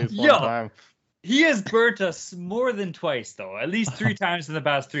against the Leafs one time. He has burnt us more than twice, though. At least 3 times in the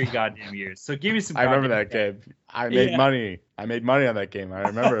past 3 goddamn years. So give me some. I remember that game. I made money. I made money on that game. I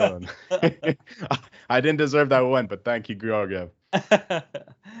remember it. I didn't deserve that win, but thank you, Georgiev.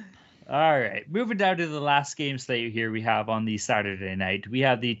 All right. Moving down to the last game slate here we have on the Saturday night. We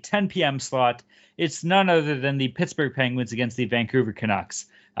have the 10 p.m. slot. It's none other than the Pittsburgh Penguins against the Vancouver Canucks.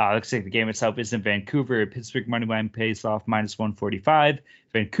 Looks like the game itself is in Vancouver. Pittsburgh moneyline pays off minus 145.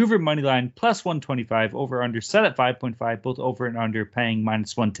 Vancouver moneyline plus 125. Over under set at 5.5. Both over and under paying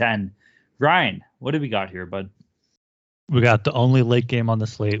minus 110. Ryan, what do we got here, bud? We got the only late game on the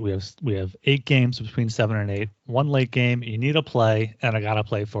slate. We have 8 games between 7 and 8. One late game. You need a play, and I got a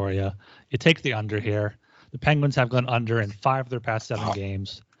play for you. You take the under here. The Penguins have gone under in 5 of their past 7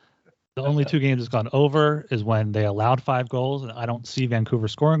 games. The only 2 games that's gone over is when they allowed 5 goals, and I don't see Vancouver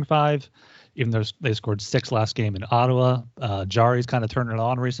scoring 5, even though they scored 6 last game in Ottawa. Jari's kind of turned it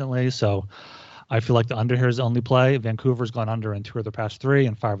on recently, so I feel like the under here is the only play. Vancouver's gone under in 2 of their past 3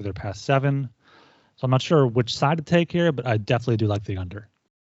 and 5 of their past 7. So I'm not sure which side to take here, but I definitely do like the under.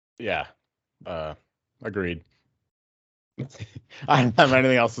 Yeah, agreed. I don't have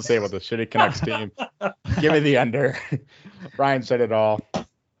anything else to say about the shitty Canucks team. Give me the under. Ryan said it all.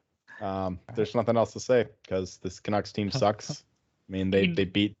 There's nothing else to say because this Canucks team sucks. I mean, they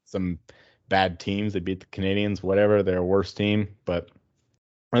beat some bad teams. They beat the Canadiens, whatever. They're a worse team,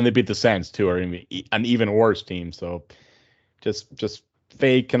 and they beat the Sens too, or an even worse team. So just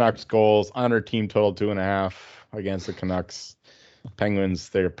fake Canucks goals, under team total 2.5 against the Canucks. Penguins,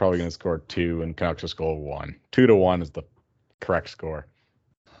 they're probably going to score 2, and Canucks will score 1. 2-1 is the correct score.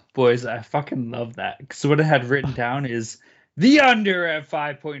 Boys, I fucking love that. So what I had written down is the under at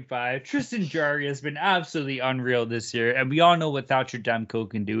 5.5. Tristan Jarry has been absolutely unreal this year, and we all know what Thatcher Demko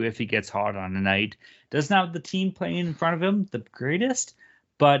can do if he gets hot on a night. Doesn't have the team playing in front of him the greatest,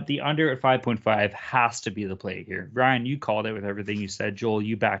 but the under at 5.5 has to be the play here. Ryan, you called it with everything you said. Joel,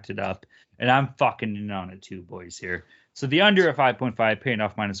 you backed it up, and I'm fucking in on it too, boys, here. So the under at 5.5, paying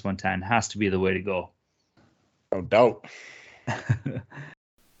off minus 110, has to be the way to go. No doubt.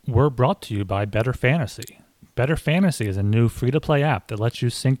 We're brought to you by Better Fantasy. Better Fantasy is a new free-to-play app that lets you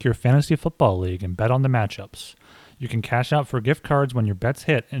sync your fantasy football league and bet on the matchups. You can cash out for gift cards when your bets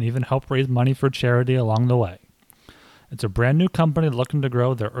hit and even help raise money for charity along the way. It's a brand new company looking to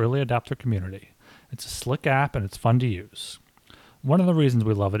grow their early adopter community. It's a slick app and it's fun to use. One of the reasons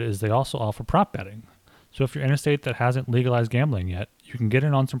we love it is they also offer prop betting. So if you're in a state that hasn't legalized gambling yet, you can get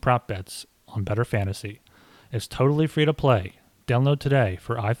in on some prop bets on Better Fantasy. It's totally free to play. Download today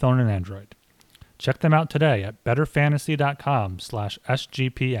for iPhone and Android. Check them out today at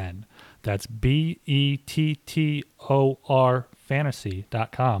betterfantasy.com/SGPN. That's BETTOR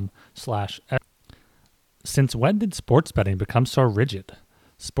fantasy.com/SGPN. Since when did sports betting become so rigid?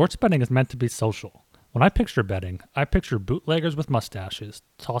 Sports betting is meant to be social. When I picture betting, I picture bootleggers with mustaches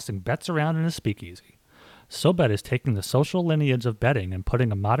tossing bets around in a speakeasy. SoBet is taking the social lineage of betting and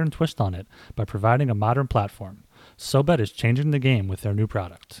putting a modern twist on it by providing a modern platform. SoBet is changing the game with their new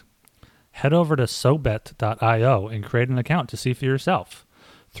product. Head over to SoBet.io and create an account to see for yourself.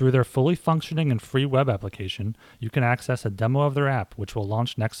 Through their fully functioning and free web application, you can access a demo of their app, which will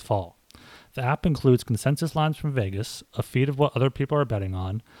launch next fall. The app includes consensus lines from Vegas, a feed of what other people are betting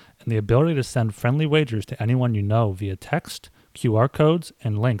on, and the ability to send friendly wagers to anyone you know via text, QR codes,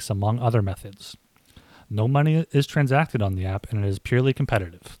 and links, among other methods. No money is transacted on the app, and it is purely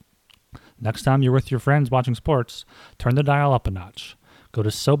competitive. Next time you're with your friends watching sports, turn the dial up a notch. Go to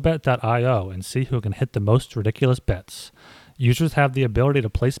SoBet.io and see who can hit the most ridiculous bets. Users have the ability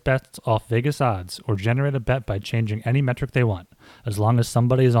to place bets off Vegas odds or generate a bet by changing any metric they want, as long as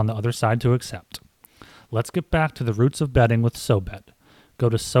somebody is on the other side to accept. Let's get back to the roots of betting with SoBet. Go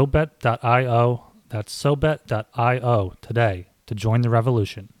to SoBet.io, that's SoBet.io today to join the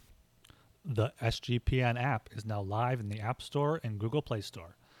revolution. The SGPN app is now live in the App Store and Google Play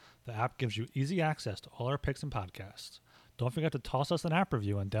Store. The app gives you easy access to all our picks and podcasts. Don't forget to toss us an app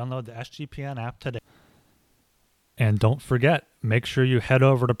review and download the SGPN app today. And don't forget, make sure you head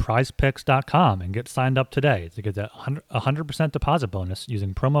over to prizepicks.com and get signed up today to get that 100% deposit bonus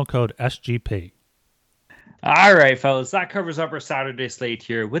using promo code SGP. All right, fellas, that covers up our Saturday slate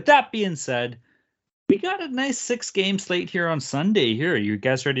here. With that being said, we got a nice 6-game slate here on Sunday. Here, you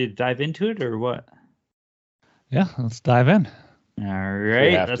guys ready to dive into it or what? Yeah, let's dive in. All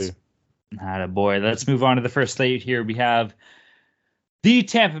right, let's move on to the first slate here. We have the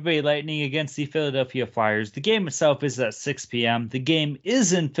Tampa Bay Lightning against the Philadelphia Flyers. The game itself is at 6 p.m. The game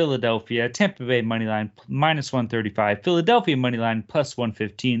is in Philadelphia. Tampa Bay moneyline minus 135. Philadelphia moneyline plus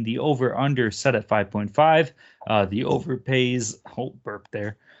 115. The over-under set at 5.5. The over pays... Oh, burp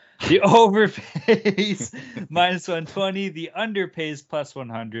there. The over pays minus 120. The under pays plus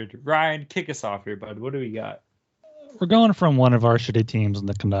 100. Ryan, kick us off here, bud. What do we got? We're going from one of our shitty teams in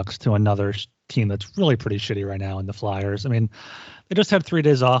the Canucks to another team that's really pretty shitty right now in the Flyers. I mean, they just had 3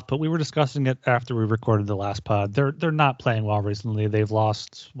 days off, but we were discussing it after we recorded the last pod. They're not playing well recently. They've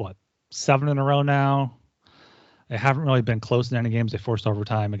lost, 7 in a row now. They haven't really been close in any games. They forced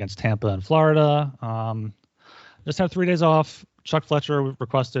overtime against Tampa and Florida. Just had 3 days off. Chuck Fletcher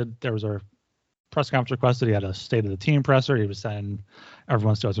requested, there was a press conference requested. He had a state of the team presser. He was saying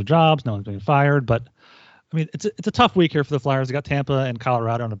everyone still has their jobs. No one's being fired, but I mean, it's a tough week here for the Flyers. They got Tampa and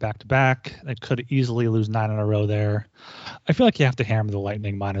Colorado on a back-to-back. They could easily lose 9 in a row there. I feel like you have to hammer the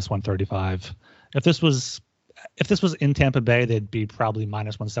Lightning minus 135. If this was in Tampa Bay, they'd be probably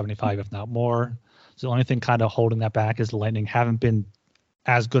minus 175, if not more. So the only thing kind of holding that back is the Lightning haven't been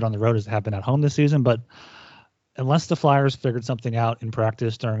as good on the road as they have been at home this season. But unless the Flyers figured something out in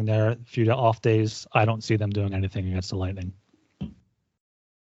practice during their few off days, I don't see them doing anything against the Lightning.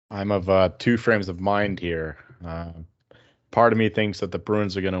 I'm of 2 frames of mind here. Part of me thinks that the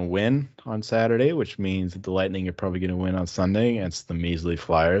Bruins are going to win on Saturday, which means that the Lightning are probably going to win on Sunday against the measly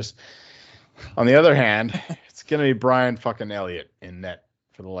Flyers. On the other hand, it's going to be Brian fucking Elliott in net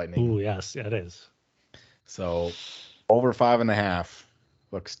for the Lightning. Ooh, yes, it is. So over 5.5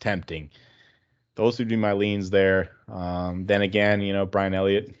 looks tempting. Those would be my leans there. Then again, Brian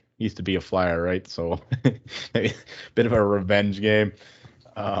Elliott used to be a Flyer, right? So maybe a bit of a revenge game.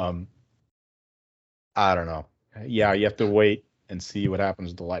 I don't know. Yeah, you have to wait and see what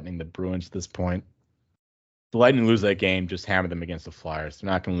happens with the Lightning, the Bruins at this point. The Lightning lose that game, just hammer them against the Flyers.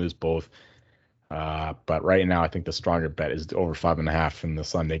 They're not going to lose both. But right now, I think the stronger bet is over 5.5 in the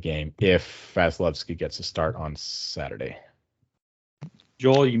Sunday game if Vasilevsky gets a start on Saturday.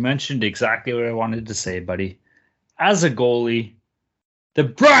 Joel, you mentioned exactly what I wanted to say, buddy. As a goalie, the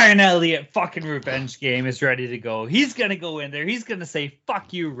Brian Elliott fucking revenge game is ready to go. He's going to go in there. He's going to say,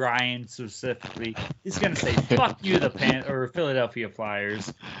 fuck you, Ryan, specifically. He's going to say, fuck you, the Philadelphia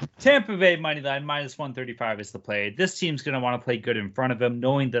Flyers. Tampa Bay moneyline minus 135 is the play. This team's going to want to play good in front of him,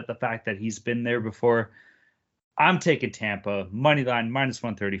 knowing that the fact that he's been there before. I'm taking Tampa. Moneyline minus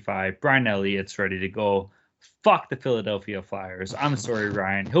 135. Brian Elliott's ready to go. Fuck the Philadelphia Flyers. I'm sorry,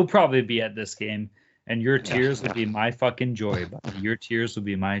 Ryan. He'll probably be at this game. And your tears will be my fucking joy, buddy. Your tears will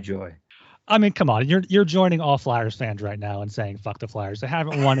be my joy. I mean, come on. You're joining all Flyers fans right now and saying, fuck the Flyers. They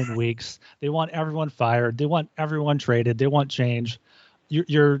haven't won in weeks. They want everyone fired. They want everyone traded. They want change.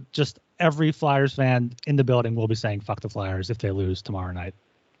 You're just every Flyers fan in the building will be saying, fuck the Flyers if they lose tomorrow night.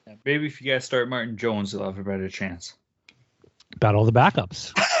 Yeah, maybe if you guys start Martin Jones, you'll have a better chance. Battle of the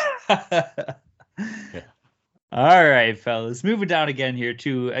backups. Yeah. All right, fellas. Moving down again here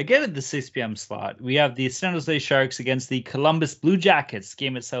to, again at the 6 p.m. slot, we have the San Jose Sharks against the Columbus Blue Jackets. The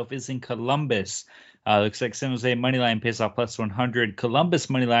game itself is in Columbus. Looks like San Jose moneyline pays off plus 100. Columbus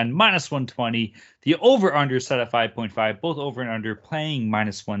moneyline minus 120. The over-under set at 5.5. Both over and under playing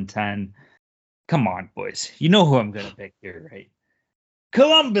minus 110. Come on, boys. You know who I'm going to pick here, right?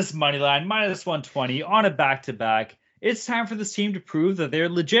 Columbus moneyline minus 120 on a back-to-back. It's time for this team to prove that they're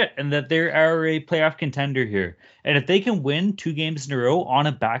legit and that they are a playoff contender here. And if they can win 2 games in a row on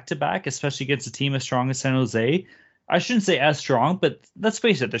a back-to-back, especially against a team as strong as San Jose, I shouldn't say as strong, but let's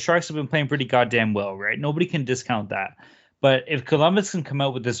face it, the Sharks have been playing pretty goddamn well, right? Nobody can discount that. But if Columbus can come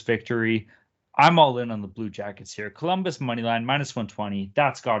out with this victory, I'm all in on the Blue Jackets here. Columbus moneyline minus 120.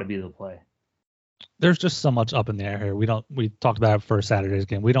 That's got to be the play. There's just so much up in the air here. We talked about it for Saturday's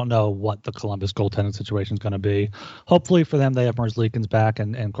game. We don't know what the Columbus goaltending situation is going to be. Hopefully for them, they have Merzlikins back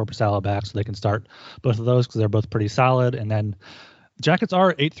and Korpisalo back, so they can start both of those because they're both pretty solid. And then Jackets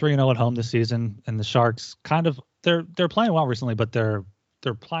are 8-3-0 at home this season, and the Sharks they're playing well recently, but they're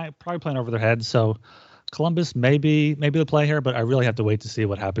probably playing over their heads. So Columbus maybe the play here, but I really have to wait to see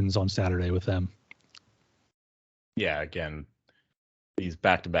what happens on Saturday with them. Yeah, again, these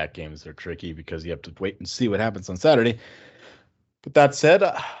back-to-back games are tricky because you have to wait and see what happens on Saturday. But that said,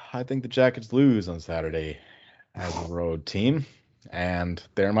 I think the Jackets lose on Saturday as a road team, and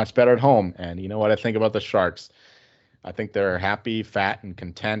they're much better at home. And you know what I think about the Sharks? I think they're happy, fat, and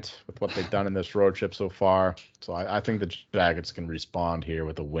content with what they've done in this road trip so far. So I think the Jackets can respond here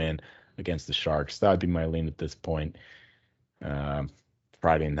with a win against the Sharks. That would be my lean at this point.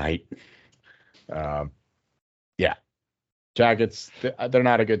 Friday night. Yeah. Jackets, they're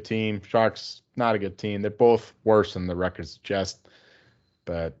not a good team. Sharks, not a good team. They're both worse than the records suggest.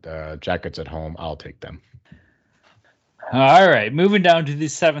 But Jackets at home, I'll take them. All right, moving down to the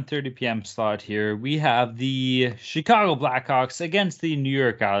 7:30 p.m. slot here, we have the Chicago Blackhawks against the New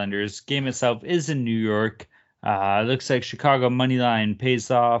York Islanders. Game itself is in New York. Looks like Chicago money line pays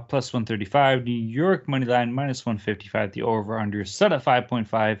off plus 135. New York money line minus 155. The over/under set at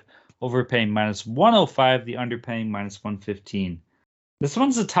 5.5. Overpaying minus 105. The underpaying minus 115. This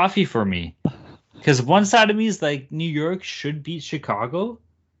one's a toughie for me because one side of me is like New York should beat Chicago,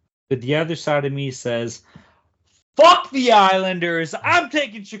 but the other side of me says, fuck the Islanders. I'm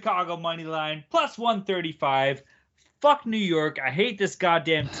taking Chicago money line plus 135. Fuck New York. I hate this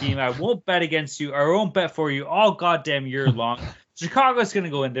goddamn team. I won't bet against you. I won't bet for you all goddamn year long. Chicago's going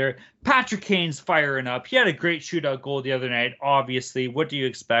to go in there. Patrick Kane's firing up. He had a great shootout goal the other night, obviously. What do you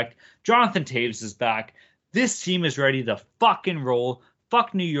expect? Jonathan Toews is back. This team is ready to fucking roll.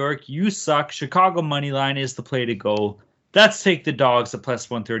 Fuck New York. You suck. Chicago money line is the play to go. Let's take the Dogs at plus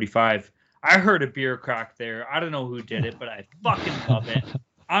 135. I heard a beer crack there. I don't know who did it, but I fucking love it.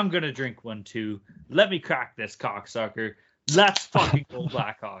 I'm going to drink one too. Let me crack this cocksucker. Let's fucking go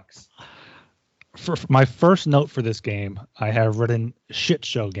Blackhawks. For my first note for this game, I have written shit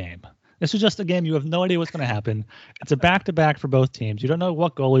show game. This is just a game you have no idea what's going to happen. It's a back-to-back for both teams. You don't know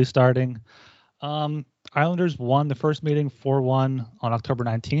what goalie's starting. Islanders won the first meeting 4-1 on October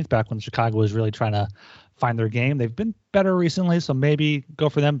 19th, back when Chicago was really trying to find their game. They've been better recently, so maybe go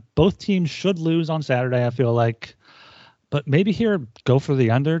for them. Both teams should lose on Saturday, I feel like. But maybe here, go for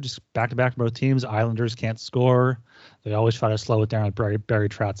the under, just back-to-back for both teams. Islanders can't score. They always try to slow it down with Barry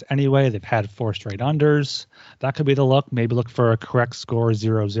Trotz anyway. They've had 4 straight unders. That could be the look. Maybe look for a correct score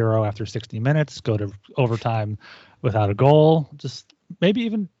 0-0 after 60 minutes. Go to overtime without a goal. Just maybe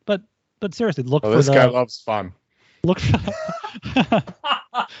even, but seriously, look for this guy loves fun. Look for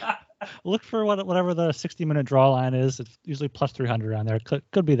look for whatever the 60-minute draw line is. It's usually plus 300 on there.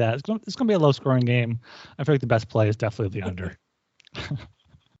 Could be that. It's going to be a low-scoring game. I feel like the best play is definitely the under.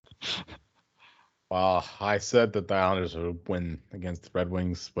 Well, I said that the Islanders would win against the Red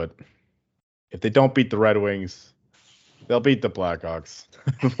Wings, but if they don't beat the Red Wings, they'll beat the Blackhawks.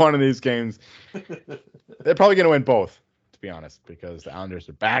 One of these games, they're probably going to win both, to be honest, because the Islanders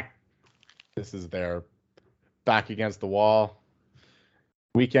are back. This is their back against the wall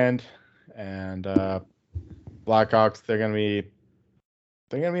weekend, and Blackhawks, they're gonna be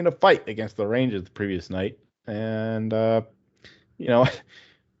in a fight against the Rangers the previous night, and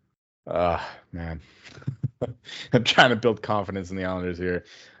man, I'm trying to build confidence in the Islanders here.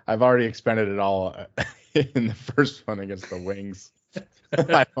 I've already expended it all in the first one against the Wings.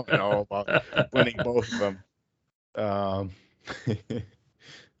 I don't know about winning both of them.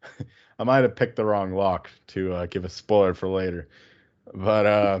 I might have picked the wrong lock to give a spoiler for later.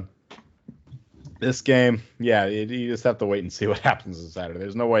 But this game, yeah, you just have to wait and see what happens on Saturday.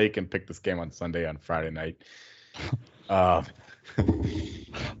 There's no way you can pick this game on Sunday on Friday night.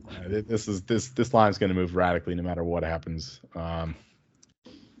 This line's going to move radically no matter what happens. I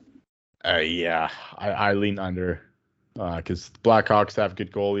lean under because the Blackhawks have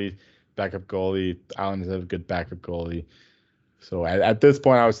good goalie, backup goalie. Islanders have a good backup goalie. So at this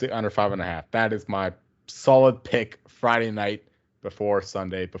point, I would say under 5.5. That is my solid pick Friday night before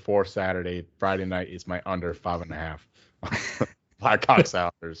Sunday, before Saturday. Friday night is my under 5.5. Blackhawks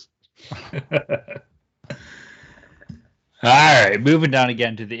Islanders. All right, moving down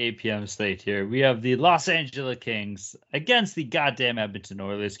again to the 8 p.m. slate here. We have the Los Angeles Kings against the goddamn Edmonton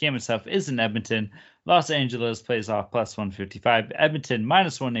Oilers. Game itself is in Edmonton. Los Angeles plays off plus 155. Edmonton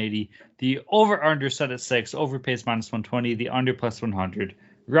minus 180. The over-under set at 6. Overpays minus 120. The under plus 100.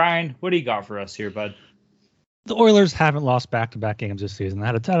 Ryan, what do you got for us here, bud? The Oilers haven't lost back-to-back games this season. They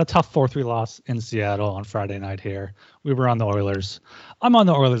had a tough 4-3 loss in Seattle on Friday night here. We were on the Oilers. I'm on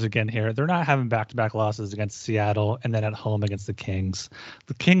the Oilers again here. They're not having back-to-back losses against Seattle and then at home against the Kings.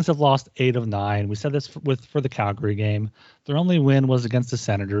 The Kings have lost 8 of 9. We said this for the Calgary game. Their only win was against the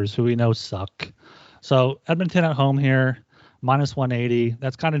Senators, who we know suck. So Edmonton at home here, minus 180.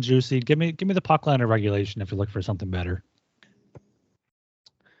 That's kind of juicy. Give me the puck line of regulation if you're looking for something better.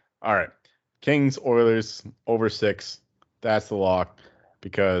 All right. Kings, Oilers, over 6. That's the lock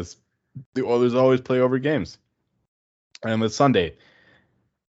because the Oilers always play over games. And with Sunday,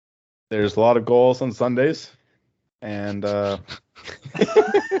 there's a lot of goals on Sundays. And I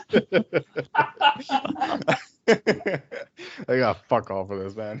got fuck all for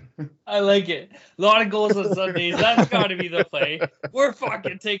this, man. I like it. A lot of goals on Sundays. That's got to be the play. We're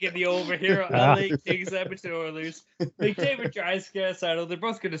fucking taking the over here on LA Kings, Edmonton Oilers. McDavid, Draisaitl, they're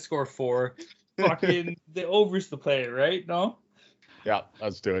both going to score 4. Fucking the over's the play, right? No? Yeah,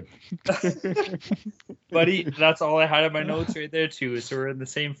 let's do it. Buddy, that's all I had in my notes right there, too. So we're in the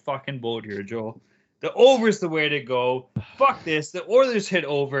same fucking boat here, Joel. The over's the way to go. Fuck this. The Oilers hit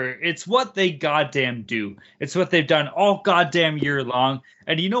over. It's what they goddamn do. It's what they've done all goddamn year long.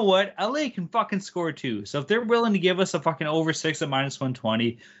 And you know what? LA can fucking score too. So if they're willing to give us a fucking over 6 at minus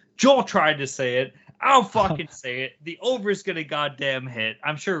 120, Joel tried to say it. I'll fucking say it. The over's gonna goddamn hit.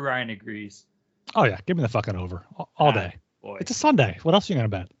 I'm sure Ryan agrees. Oh, yeah. Give me the fucking over all day. Boy. It's a Sunday. What else are you going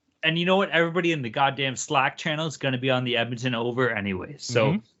to bet? And you know what? Everybody in the goddamn Slack channel is going to be on the Edmonton over anyway.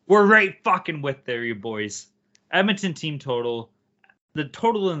 So we're right fucking with there, you boys. Edmonton team total. The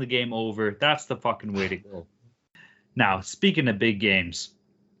total in the game over. That's the fucking way to go. Now, speaking of big games,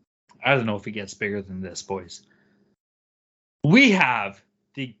 I don't know if it gets bigger than this, boys. We have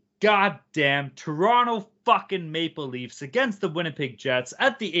the goddamn Toronto fucking Maple Leafs against the Winnipeg Jets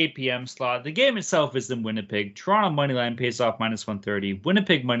at the 8 p.m. slot. The game itself is in Winnipeg. Toronto moneyline pays off minus 130.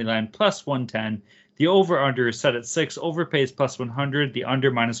 Winnipeg moneyline plus 110. The over-under is set at 6. Over pays plus 100. The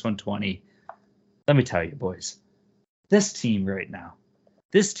under minus 120. Let me tell you, boys. This team right now.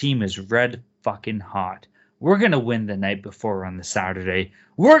 This team is red fucking hot. We're going to win the night before on the Saturday.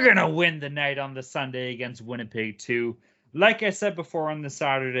 We're going to win the night on the Sunday against Winnipeg too. Like I said before on the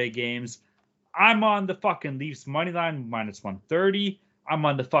Saturday games, I'm on the fucking Leafs money line minus 130. I'm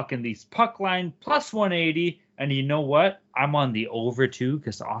on the fucking Leafs puck line plus 180. And you know what? I'm on the over too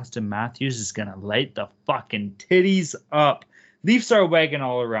because Austin Matthews is going to light the fucking titties up. Leafs are wagging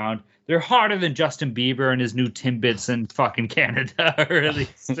all around. They're hotter than Justin Bieber and his new Timbits in fucking Canada, or at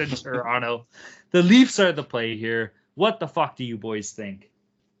least in Toronto. The Leafs are the play here. What the fuck do you boys think?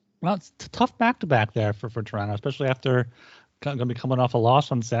 Well, it's a tough back-to-back there for Toronto, especially after going to be coming off a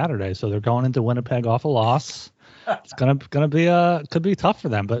loss on Saturday. So they're going into Winnipeg off a loss. It's gonna be could be tough for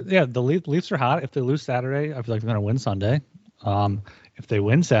them. But yeah, the Leafs are hot. If they lose Saturday, I feel like they're going to win Sunday. If they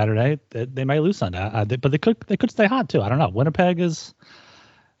win Saturday, they might lose Sunday. But they could stay hot too. I don't know. Winnipeg is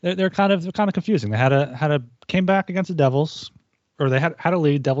they're kind of confusing. They came back against the Devils, or they had a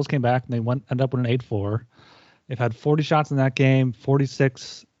lead. Devils came back and they ended up with an 8-4. They've had 40 shots in that game,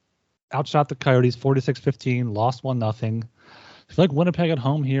 46. Outshot the Coyotes 46-15, lost 1-0. I feel like Winnipeg at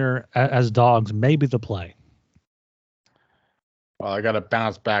home here as dogs may be the play. Well, I got to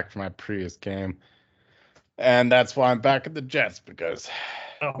bounce back from my previous game. And that's why I'm back at the Jets because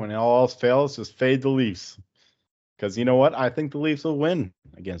when all else fails, just fade the Leafs. Because you know what? I think the Leafs will win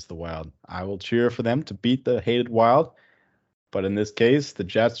against the Wild. I will cheer for them to beat the hated Wild. But in this case, the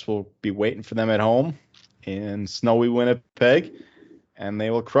Jets will be waiting for them at home in snowy Winnipeg. And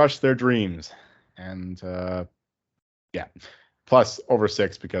they will crush their dreams. And, yeah. Plus, over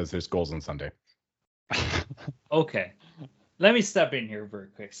 6 because there's goals on Sunday. Okay. Let me step in here for a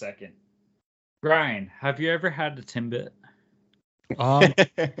quick second. Brian, have you ever had a Timbit?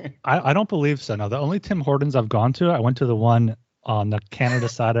 I don't believe so. No, the only Tim Hortons I've gone to, I went to the one on the Canada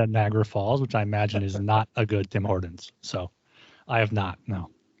side of Niagara Falls, which I imagine is not a good Tim Hortons. So I have not, no.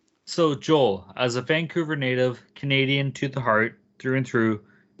 So, Joel, as a Vancouver native, Canadian to the heart, through and through,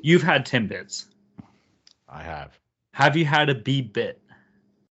 you've had Timbits. I have. Have you had a Beeb bit?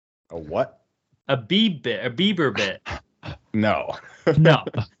 A what? A Beeb bit, a Bieber bit. No. No.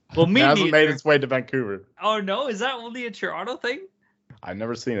 Well, me it hasn't neither. made its way to Vancouver. Oh, no? Is that only a Toronto thing? I've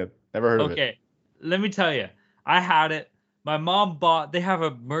never seen it. Never heard of it. Okay. Let me tell you. I had it. My mom they have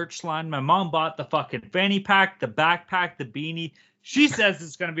a merch line. My mom bought the fucking fanny pack, the backpack, the beanie. She says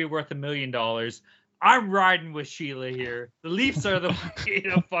it's going to be worth $1 million. I'm riding with Sheila here. The Leafs are the way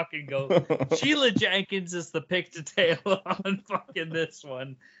to fucking go. Sheila Jenkins is the pick to tail on fucking this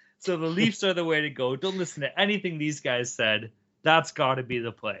one. So the Leafs are the way to go. Don't listen to anything these guys said. That's got to be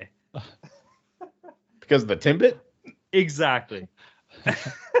the play. because of the Timbit? Exactly.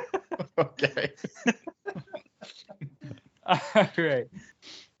 Okay. All right.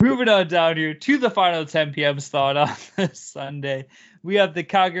 Moving on down here to the final 10 p.m. slot on this Sunday. We have the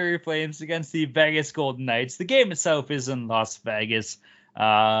Calgary Flames against the Vegas Golden Knights. The game itself is in Las Vegas.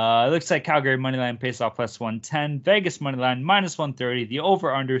 It looks like Calgary moneyline pays off plus 110. Vegas moneyline minus 130. The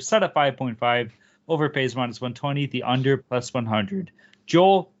over-under set at 5.5. Over pays minus 120. The under plus 100.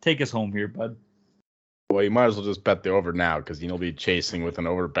 Joel, take us home here, bud. Well, you might as well just bet the over now because you'll be chasing with an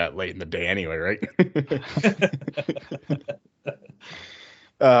over bet late in the day anyway, right?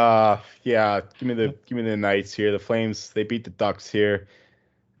 Yeah, give me the Knights here. The Flames, they beat the Ducks here.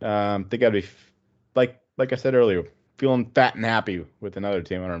 They gotta be like I said earlier, feeling fat and happy with another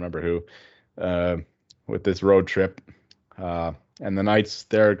team. I don't remember who. With this road trip, and the Knights,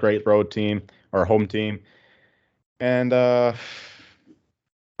 they're a great road team or home team, and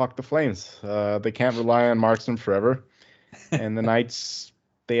fuck the Flames. They can't rely on Markstrom forever, and the Knights,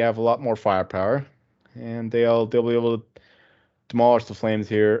 they have a lot more firepower, and they'll be able to demolish the Flames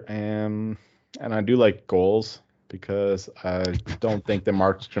here, and I do like goals because I don't think that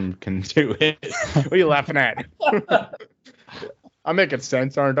Markstrom can do it. What are you laughing at? I'm making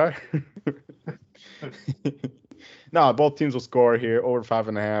sense, aren't I? No, both teams will score here over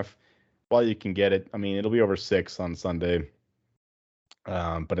 5.5. Well, you can get it. I mean, it'll be over 6 on Sunday.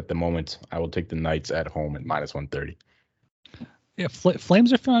 But at the moment, I will take the Knights at home at minus 130. Yeah,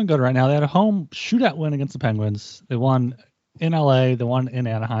 Flames are feeling good right now. They had a home shootout win against the Penguins. They won in LA, they won in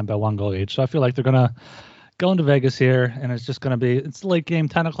Anaheim by 1 goal each. So I feel like they're going to go into Vegas here, and it's just going to be, it's late game,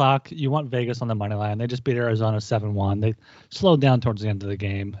 10 o'clock. You want Vegas on the money line. They just beat Arizona 7-1. They slowed down towards the end of the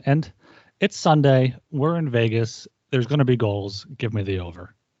game. And it's Sunday. We're in Vegas. There's going to be goals. Give me the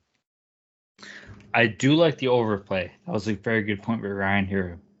over. I do like the overplay. That was a very good point with Ryan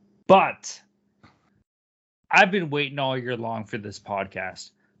here. But I've been waiting all year long for this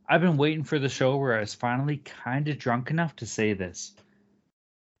podcast. I've been waiting for the show where I was finally kind of drunk enough to say this.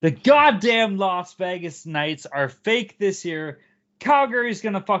 The goddamn Las Vegas Knights are fake this year. Calgary's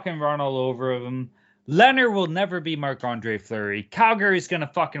going to fucking run all over them. Leonard will never be Marc-Andre Fleury. Calgary's going to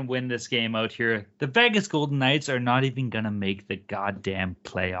fucking win this game out here. The Vegas Golden Knights are not even going to make the goddamn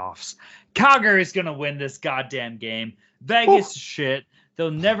playoffs. Calgary's going to win this goddamn game. Vegas shit.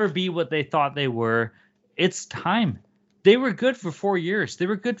 They'll never be what they thought they were. It's time. They were good for 4 years. They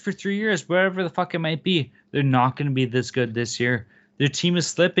were good for 3 years, whatever the fuck it might be. They're not going to be this good this year. Their team is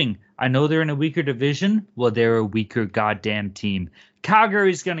slipping. I know they're in a weaker division. Well, they're a weaker goddamn team.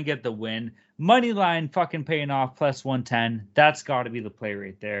 Calgary's going to get the win. Money line fucking paying off plus 110. That's got to be the play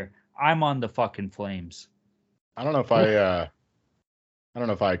right there. I'm on the fucking Flames. I don't know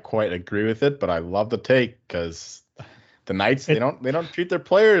if I quite agree with it, but I love the take because the Knights, they don't treat their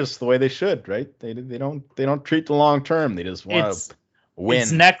players the way they should, right? They don't treat the long term. They just want to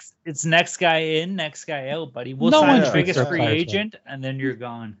win. It's next guy in, next guy out, buddy. We'll No sign one the biggest treats their free players agent, and then you're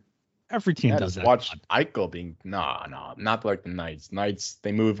gone. Every team I does just that. watch Eichel being not like the Knights. Knights,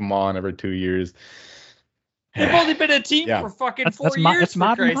 they move him on every 2 years. They've only been a team Yeah. for fucking That's 4 years, that's for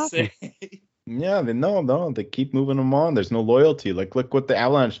modern Christ's hockey. sake. Yeah, they keep moving him on. There's no loyalty. Like, look what the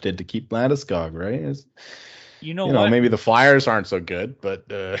Avalanche did to keep Landeskog, right? You know what? Maybe the Flyers aren't so good, but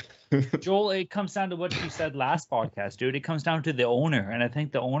Joel, it comes down to what you said last podcast, dude. It comes down to the owner, and I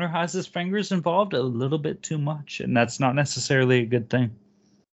think the owner has his fingers involved a little bit too much, and that's not necessarily a good thing.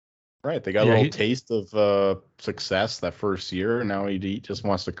 right, they got a little taste of success that first year. Now he just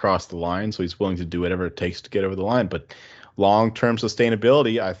wants to cross the line, so he's willing to do whatever it takes to get over the line. But long-term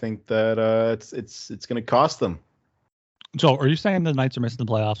sustainability, I think that it's going to cost them. Joel, are you saying the Knights are missing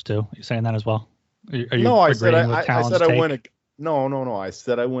the playoffs too? Are you saying that as well? Are you No, I said agreeing with I Talon's said I take? wouldn't. No. I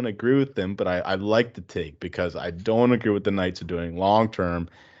said I wouldn't agree with them, but I like the take because I don't agree with the Knights are doing long-term.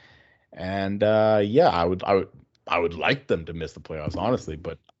 And yeah, I would like them to miss the playoffs, honestly,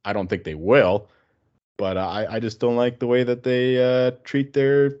 but I don't think they will. But I just don't like the way that they treat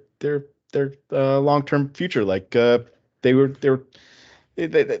their long-term future. Like they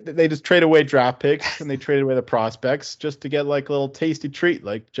just trade away draft picks and they trade away the prospects just to get like a little tasty treat,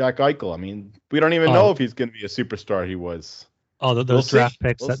 like Jack Eichel. I mean, we don't even know if he's going to be a superstar. He was. Oh, those We'll draft see.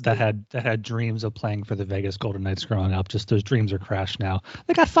 picks We'll that had dreams of playing for the Vegas Golden Knights growing up, just those dreams are crashed now.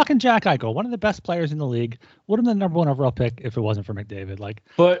 They got fucking Jack Eichel, one of the best players in the league. Would have been the #1 overall pick if it wasn't for McDavid. Like,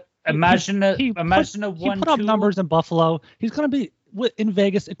 But imagine a he 1-2. put up numbers in Buffalo. He's gonna be in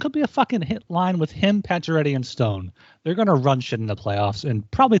Vegas. It could be a fucking hit line with him, Pacioretty, and Stone. They're gonna run shit in the playoffs and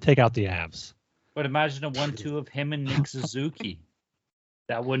probably take out the Avs. But imagine a 1-2 of him and Nick Suzuki.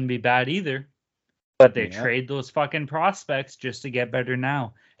 That wouldn't be bad either. But they trade those fucking prospects just to get better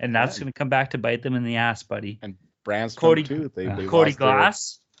now. And that's going to come back to bite them in the ass, buddy. And Brandstrom, Cody, too. They Cody lost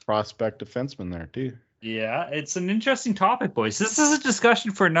Glass. Prospect defenseman there, too. Yeah, it's an interesting topic, boys. This is a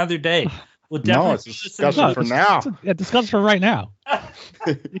discussion for another day. We'll definitely it's a discussion for now. Yeah, discussion for right now.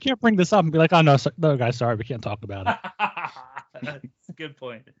 You can't bring this up and be like, oh, no, guys, sorry, we can't talk about it. That's a good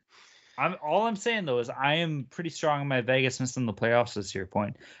point. All I'm saying, though, is I am pretty strong on my Vegas missing the playoffs this year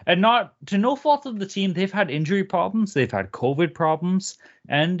point. And not to no fault of the team. They've had injury problems. They've had COVID problems.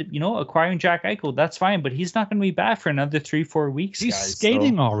 And, acquiring Jack Eichel, that's fine. But he's not going to be back for another 3-4 weeks, He's guys.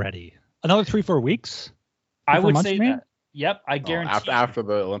 skating already. Another 3-4 weeks? I would say that. Yep, I guarantee. After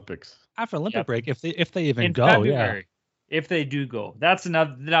the Olympics. After Olympic break, if they even in go, February, if they do go. That's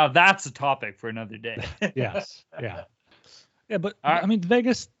a topic for another day. Yes. Yeah. Yeah, but I mean,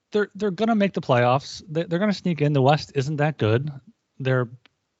 Vegas, they're gonna make the playoffs. They're gonna sneak in. The West isn't that good. They're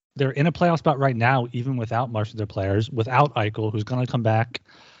in a playoff spot right now, even without most of their players, without Eichel, who's gonna come back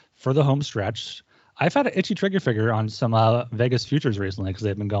for the home stretch. I've had an itchy trigger finger on some Vegas futures recently because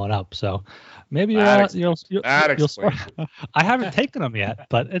they've been going up. So maybe you'll I haven't taken them yet,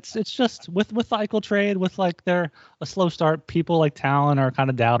 but it's just with the Eichel trade, with like a slow start, people like Talon are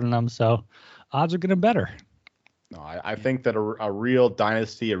kind of doubting them. So odds are getting better. No, I think that a real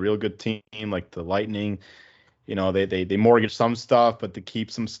dynasty, a real good team like the Lightning, they mortgage some stuff, but they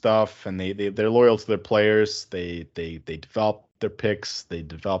keep some stuff, and they're loyal to their players. They develop their picks, they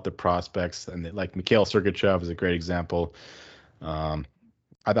develop their prospects, and like Mikhail Sergachev is a great example. I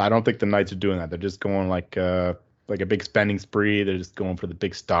don't think the Knights are doing that. They're just going like a big spending spree. They're just going for the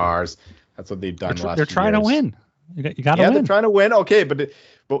big stars. That's what they've done. They're trying to win. You got to win. They're trying to win. Okay, but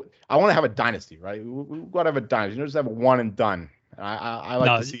I want to have a dynasty, right? We've got to have a dynasty. You don't just have a one and done. I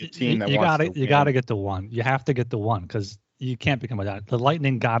like to see a team that wants to win. You got to get the one. You have to get the one because you can't become a dynasty. The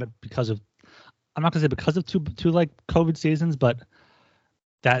Lightning got it because of, I'm not going to say because of two like COVID seasons, but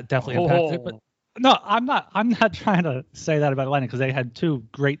that definitely impacted it. But no, I'm not trying to say that about Lightning because they had two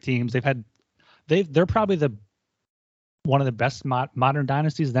great teams. They're probably one of the best modern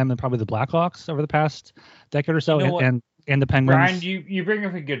dynasties, them and probably the Blackhawks over the past decade or so, and the Penguins. Brian, you bring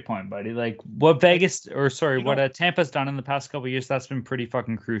up a good point, buddy. Like what Tampa's done in the past couple of years, that's been pretty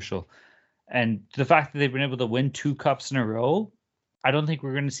fucking crucial. And the fact that they've been able to win 2 cups in a row, I don't think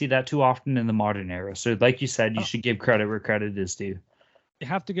we're going to see that too often in the modern era. So like you said, you should give credit where credit is due. You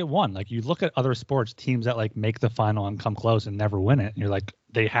have to get one. Like you look at other sports teams that like make the final and come close and never win it. And you're like,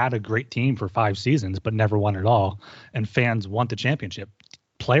 they had a great team for 5 seasons, but never won it all. And fans want the championship.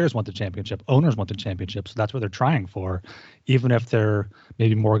 Players want the championship. Owners want the championship. So that's what they're trying for, even if they're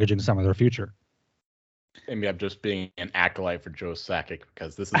maybe mortgaging some of their future. Maybe I'm just being an acolyte for Joe Sakic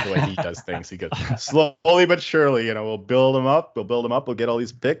because this is the way he does things. He goes slowly but surely, we'll build them up. We'll get all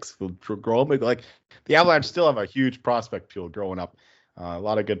these picks. We'll grow them. Like the Avalanche still have a huge prospect pool growing up. A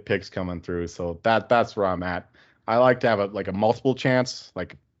lot of good picks coming through. So that's where I'm at. I like to have a multiple chance,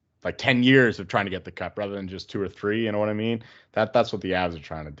 like 10 years of trying to get the cup rather than just 2 or 3. You know what I mean? That's what the Avs are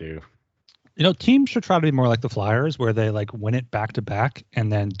trying to do. Teams should try to be more like the Flyers, where they like win it back to back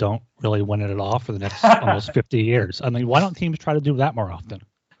and then don't really win it at all for the next almost 50 years. I mean, why don't teams try to do that more often?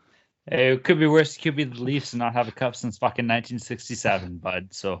 Hey, it could be worse. It could be the Leafs and not have a cup since fucking 1967, bud.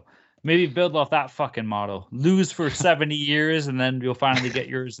 So maybe build off that fucking model. Lose for 70 years, and then you'll finally get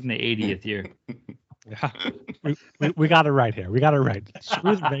yours in the 80th year. Yeah, we got it right here. We got it right.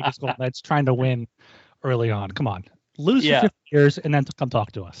 Screw the Vegas Golden Knights trying to win early on. Come on. Lose for 50 years and then come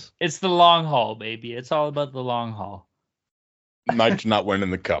talk to us. It's the long haul, baby. It's all about the long haul. Knights not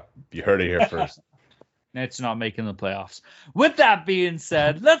winning the cup. You heard it here first. Knights not making the playoffs. With that being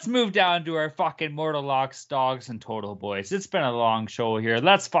said, let's move down to our fucking Mortal Locks, Dogs, and Total Boys. It's been a long show here.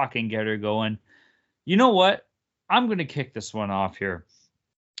 Let's fucking get her going. You know what? I'm going to kick this one off here.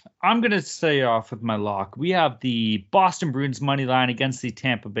 I'm going to stay off with my lock. We have the Boston Bruins money line against the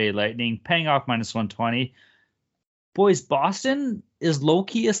Tampa Bay Lightning, paying off -120. Boys, Boston is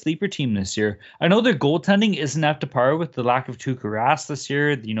low-key a sleeper team this year. I know their goaltending isn't up to par with the lack of Tuukka Rask this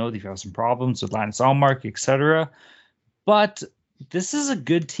year. They've had some problems with Linus Ullmark, etc. But this is a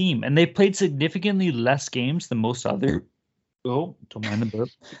good team, and they played significantly less games than most other. Oh, don't mind the burp.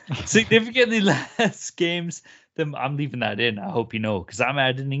 Significantly less games than I'm leaving that in. I hope you know, because I'm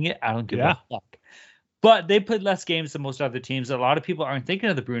editing it. I don't give a fuck. But they played less games than most other teams. A lot of people aren't thinking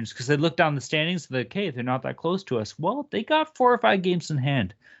of the Bruins because they look down the standings and they're like, hey, they're not that close to us. Well, they got 4 or 5 games in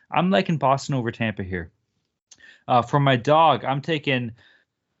hand. I'm liking Boston over Tampa here. For my dog, I'm taking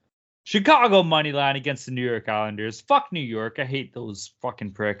Chicago money line against the New York Islanders. Fuck New York. I hate those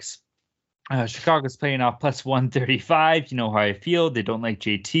fucking pricks. Chicago's playing off +135. You know how I feel. They don't like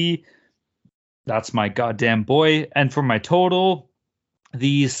JT. That's my goddamn boy. And for my total,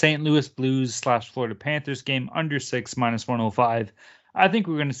 the St. Louis Blues / Florida Panthers game under 6 -105. I think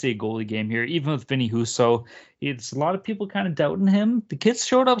we're going to see a goalie game here, even with Vinny Husso. It's a lot of people kind of doubting him. The kids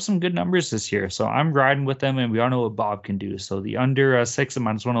showed up some good numbers this year, so I'm riding with them, and we all know what Bob can do. So the under 6 at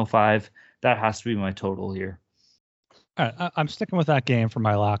 -105, that has to be my total here. All right, I'm sticking with that game for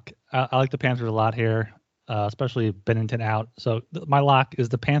my lock. I like the Panthers a lot here, especially Binnington out. So my lock is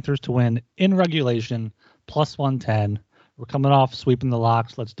the Panthers to win in regulation, +110. We're coming off sweeping the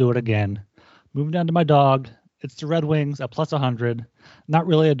locks. Let's do it again. Moving down to my dog. It's the Red Wings at +100. Not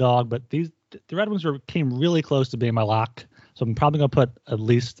really a dog, but the Red Wings came really close to being my lock. So I'm probably going to put at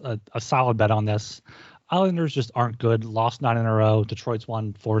least a solid bet on this. Islanders just aren't good. Lost 9 in a row. Detroit's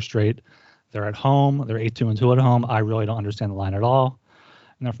won 4 straight. They're at home. They're 8-2-2 at home. I really don't understand the line at all.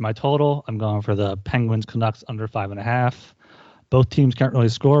 And then for my total, I'm going for the Penguins Canucks under 5.5. Both teams can't really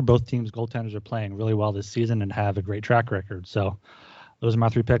score. Both teams' goaltenders are playing really well this season and have a great track record. So those are my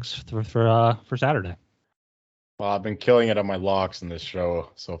 3 picks for Saturday. Well, I've been killing it on my locks in this show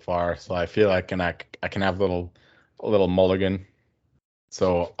so far, so I feel like I can have a little mulligan.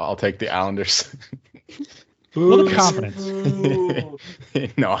 So I'll take the Islanders. A little confidence.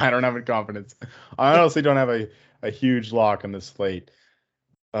 No, I don't have any confidence. I honestly don't have a huge lock on this slate.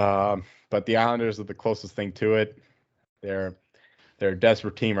 But the Islanders are the closest thing to it. They're a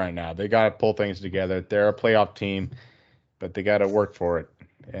desperate team right now. They got to pull things together. They're a playoff team, but they got to work for it.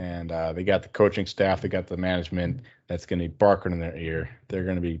 And they got the coaching staff, they got the management that's going to be barking in their ear. They're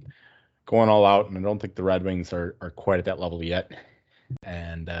going to be going all out, and I don't think the Red Wings are quite at that level yet.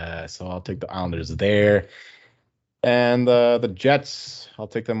 And so I'll take the Islanders there. And the Jets, I'll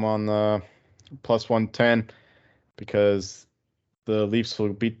take them on +110 because the Leafs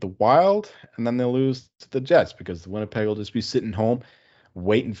will beat the Wild, and then they'll lose to the Jets because the Winnipeg will just be sitting home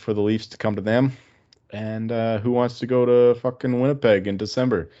waiting for the Leafs to come to them. And who wants to go to fucking Winnipeg in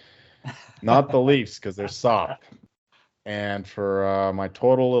December? Not the Leafs because they're soft. And for my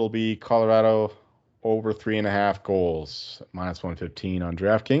total, it'll be Colorado over 3.5 goals, -115 on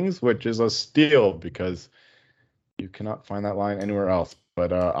DraftKings, which is a steal because you cannot find that line anywhere else.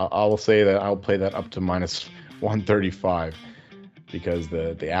 But I will say that I'll play that up to -135 because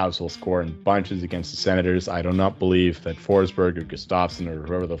the Avs will score in bunches against the Senators. I do not believe that Forsberg or Gustafsson or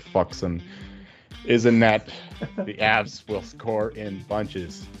whoever the fuck's is in net. The Avs will score in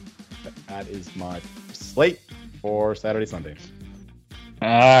bunches. That is my slate for Saturday, Sunday. All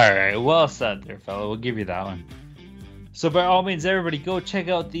right, well said there, fella. We'll give you that one. So by all means, everybody go check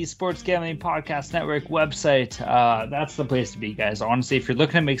out the Sports Gambling Podcast Network website. That's the place to be, guys. Honestly, if you're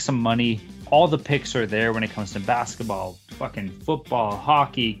looking to make some money, all the picks are there when it comes to basketball, fucking football,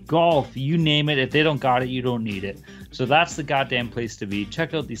 hockey, golf, you name it. If they don't got it, you don't need it. So that's the goddamn place to be.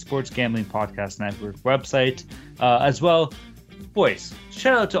 Check out the Sports Gambling Podcast Network website as well. Boys,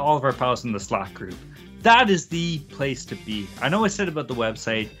 shout out to all of our pals in the Slack group. That is the place to be. I know I said about the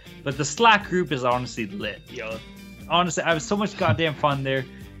website, but the Slack group is honestly lit, yo. Honestly, I have so much goddamn fun there.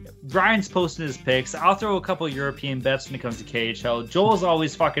 Brian's posting his picks. I'll throw a couple European bets when it comes to KHL. Joel's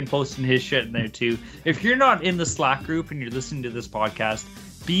always fucking posting his shit in there too. If you're not in the Slack group and you're listening to this podcast,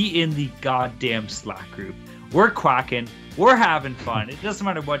 be in the goddamn Slack group. We're quacking. We're having fun. It doesn't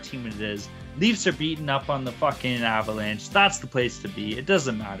matter what team it is. Leafs are beating up on the fucking Avalanche. That's the place to be. It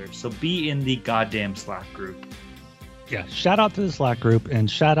doesn't matter. So be in the goddamn Slack group. Yeah, shout out to the Slack group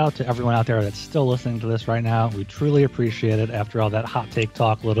and shout out to everyone out there that's still listening to this right now. We truly appreciate it after all that hot take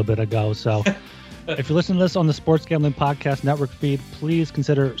talk a little bit ago. So if you're listening to this on the Sports Gambling Podcast Network feed, please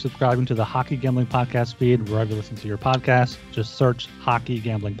consider subscribing to the Hockey Gambling Podcast feed wherever you listen to your podcast. Just search Hockey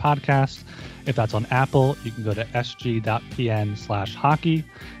Gambling Podcast. If that's on Apple, you can go to sg.pn/hockey. If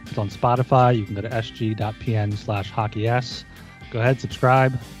it's on Spotify, you can go to sg.pn/hockeys. Go ahead,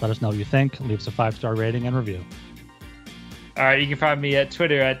 subscribe. Let us know what you think. Leave us a 5-star rating and review. All right, you can find me at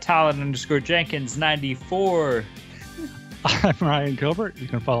Twitter at Talon_Jenkins94. I'm Ryan Gilbert. You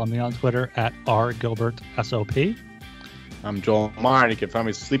can follow me on Twitter at rgilbertsop. I'm Joel Meyer. You can find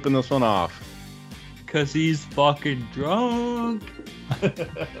me sleeping this one off. Because he's fucking drunk.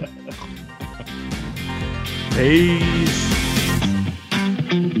 Peace.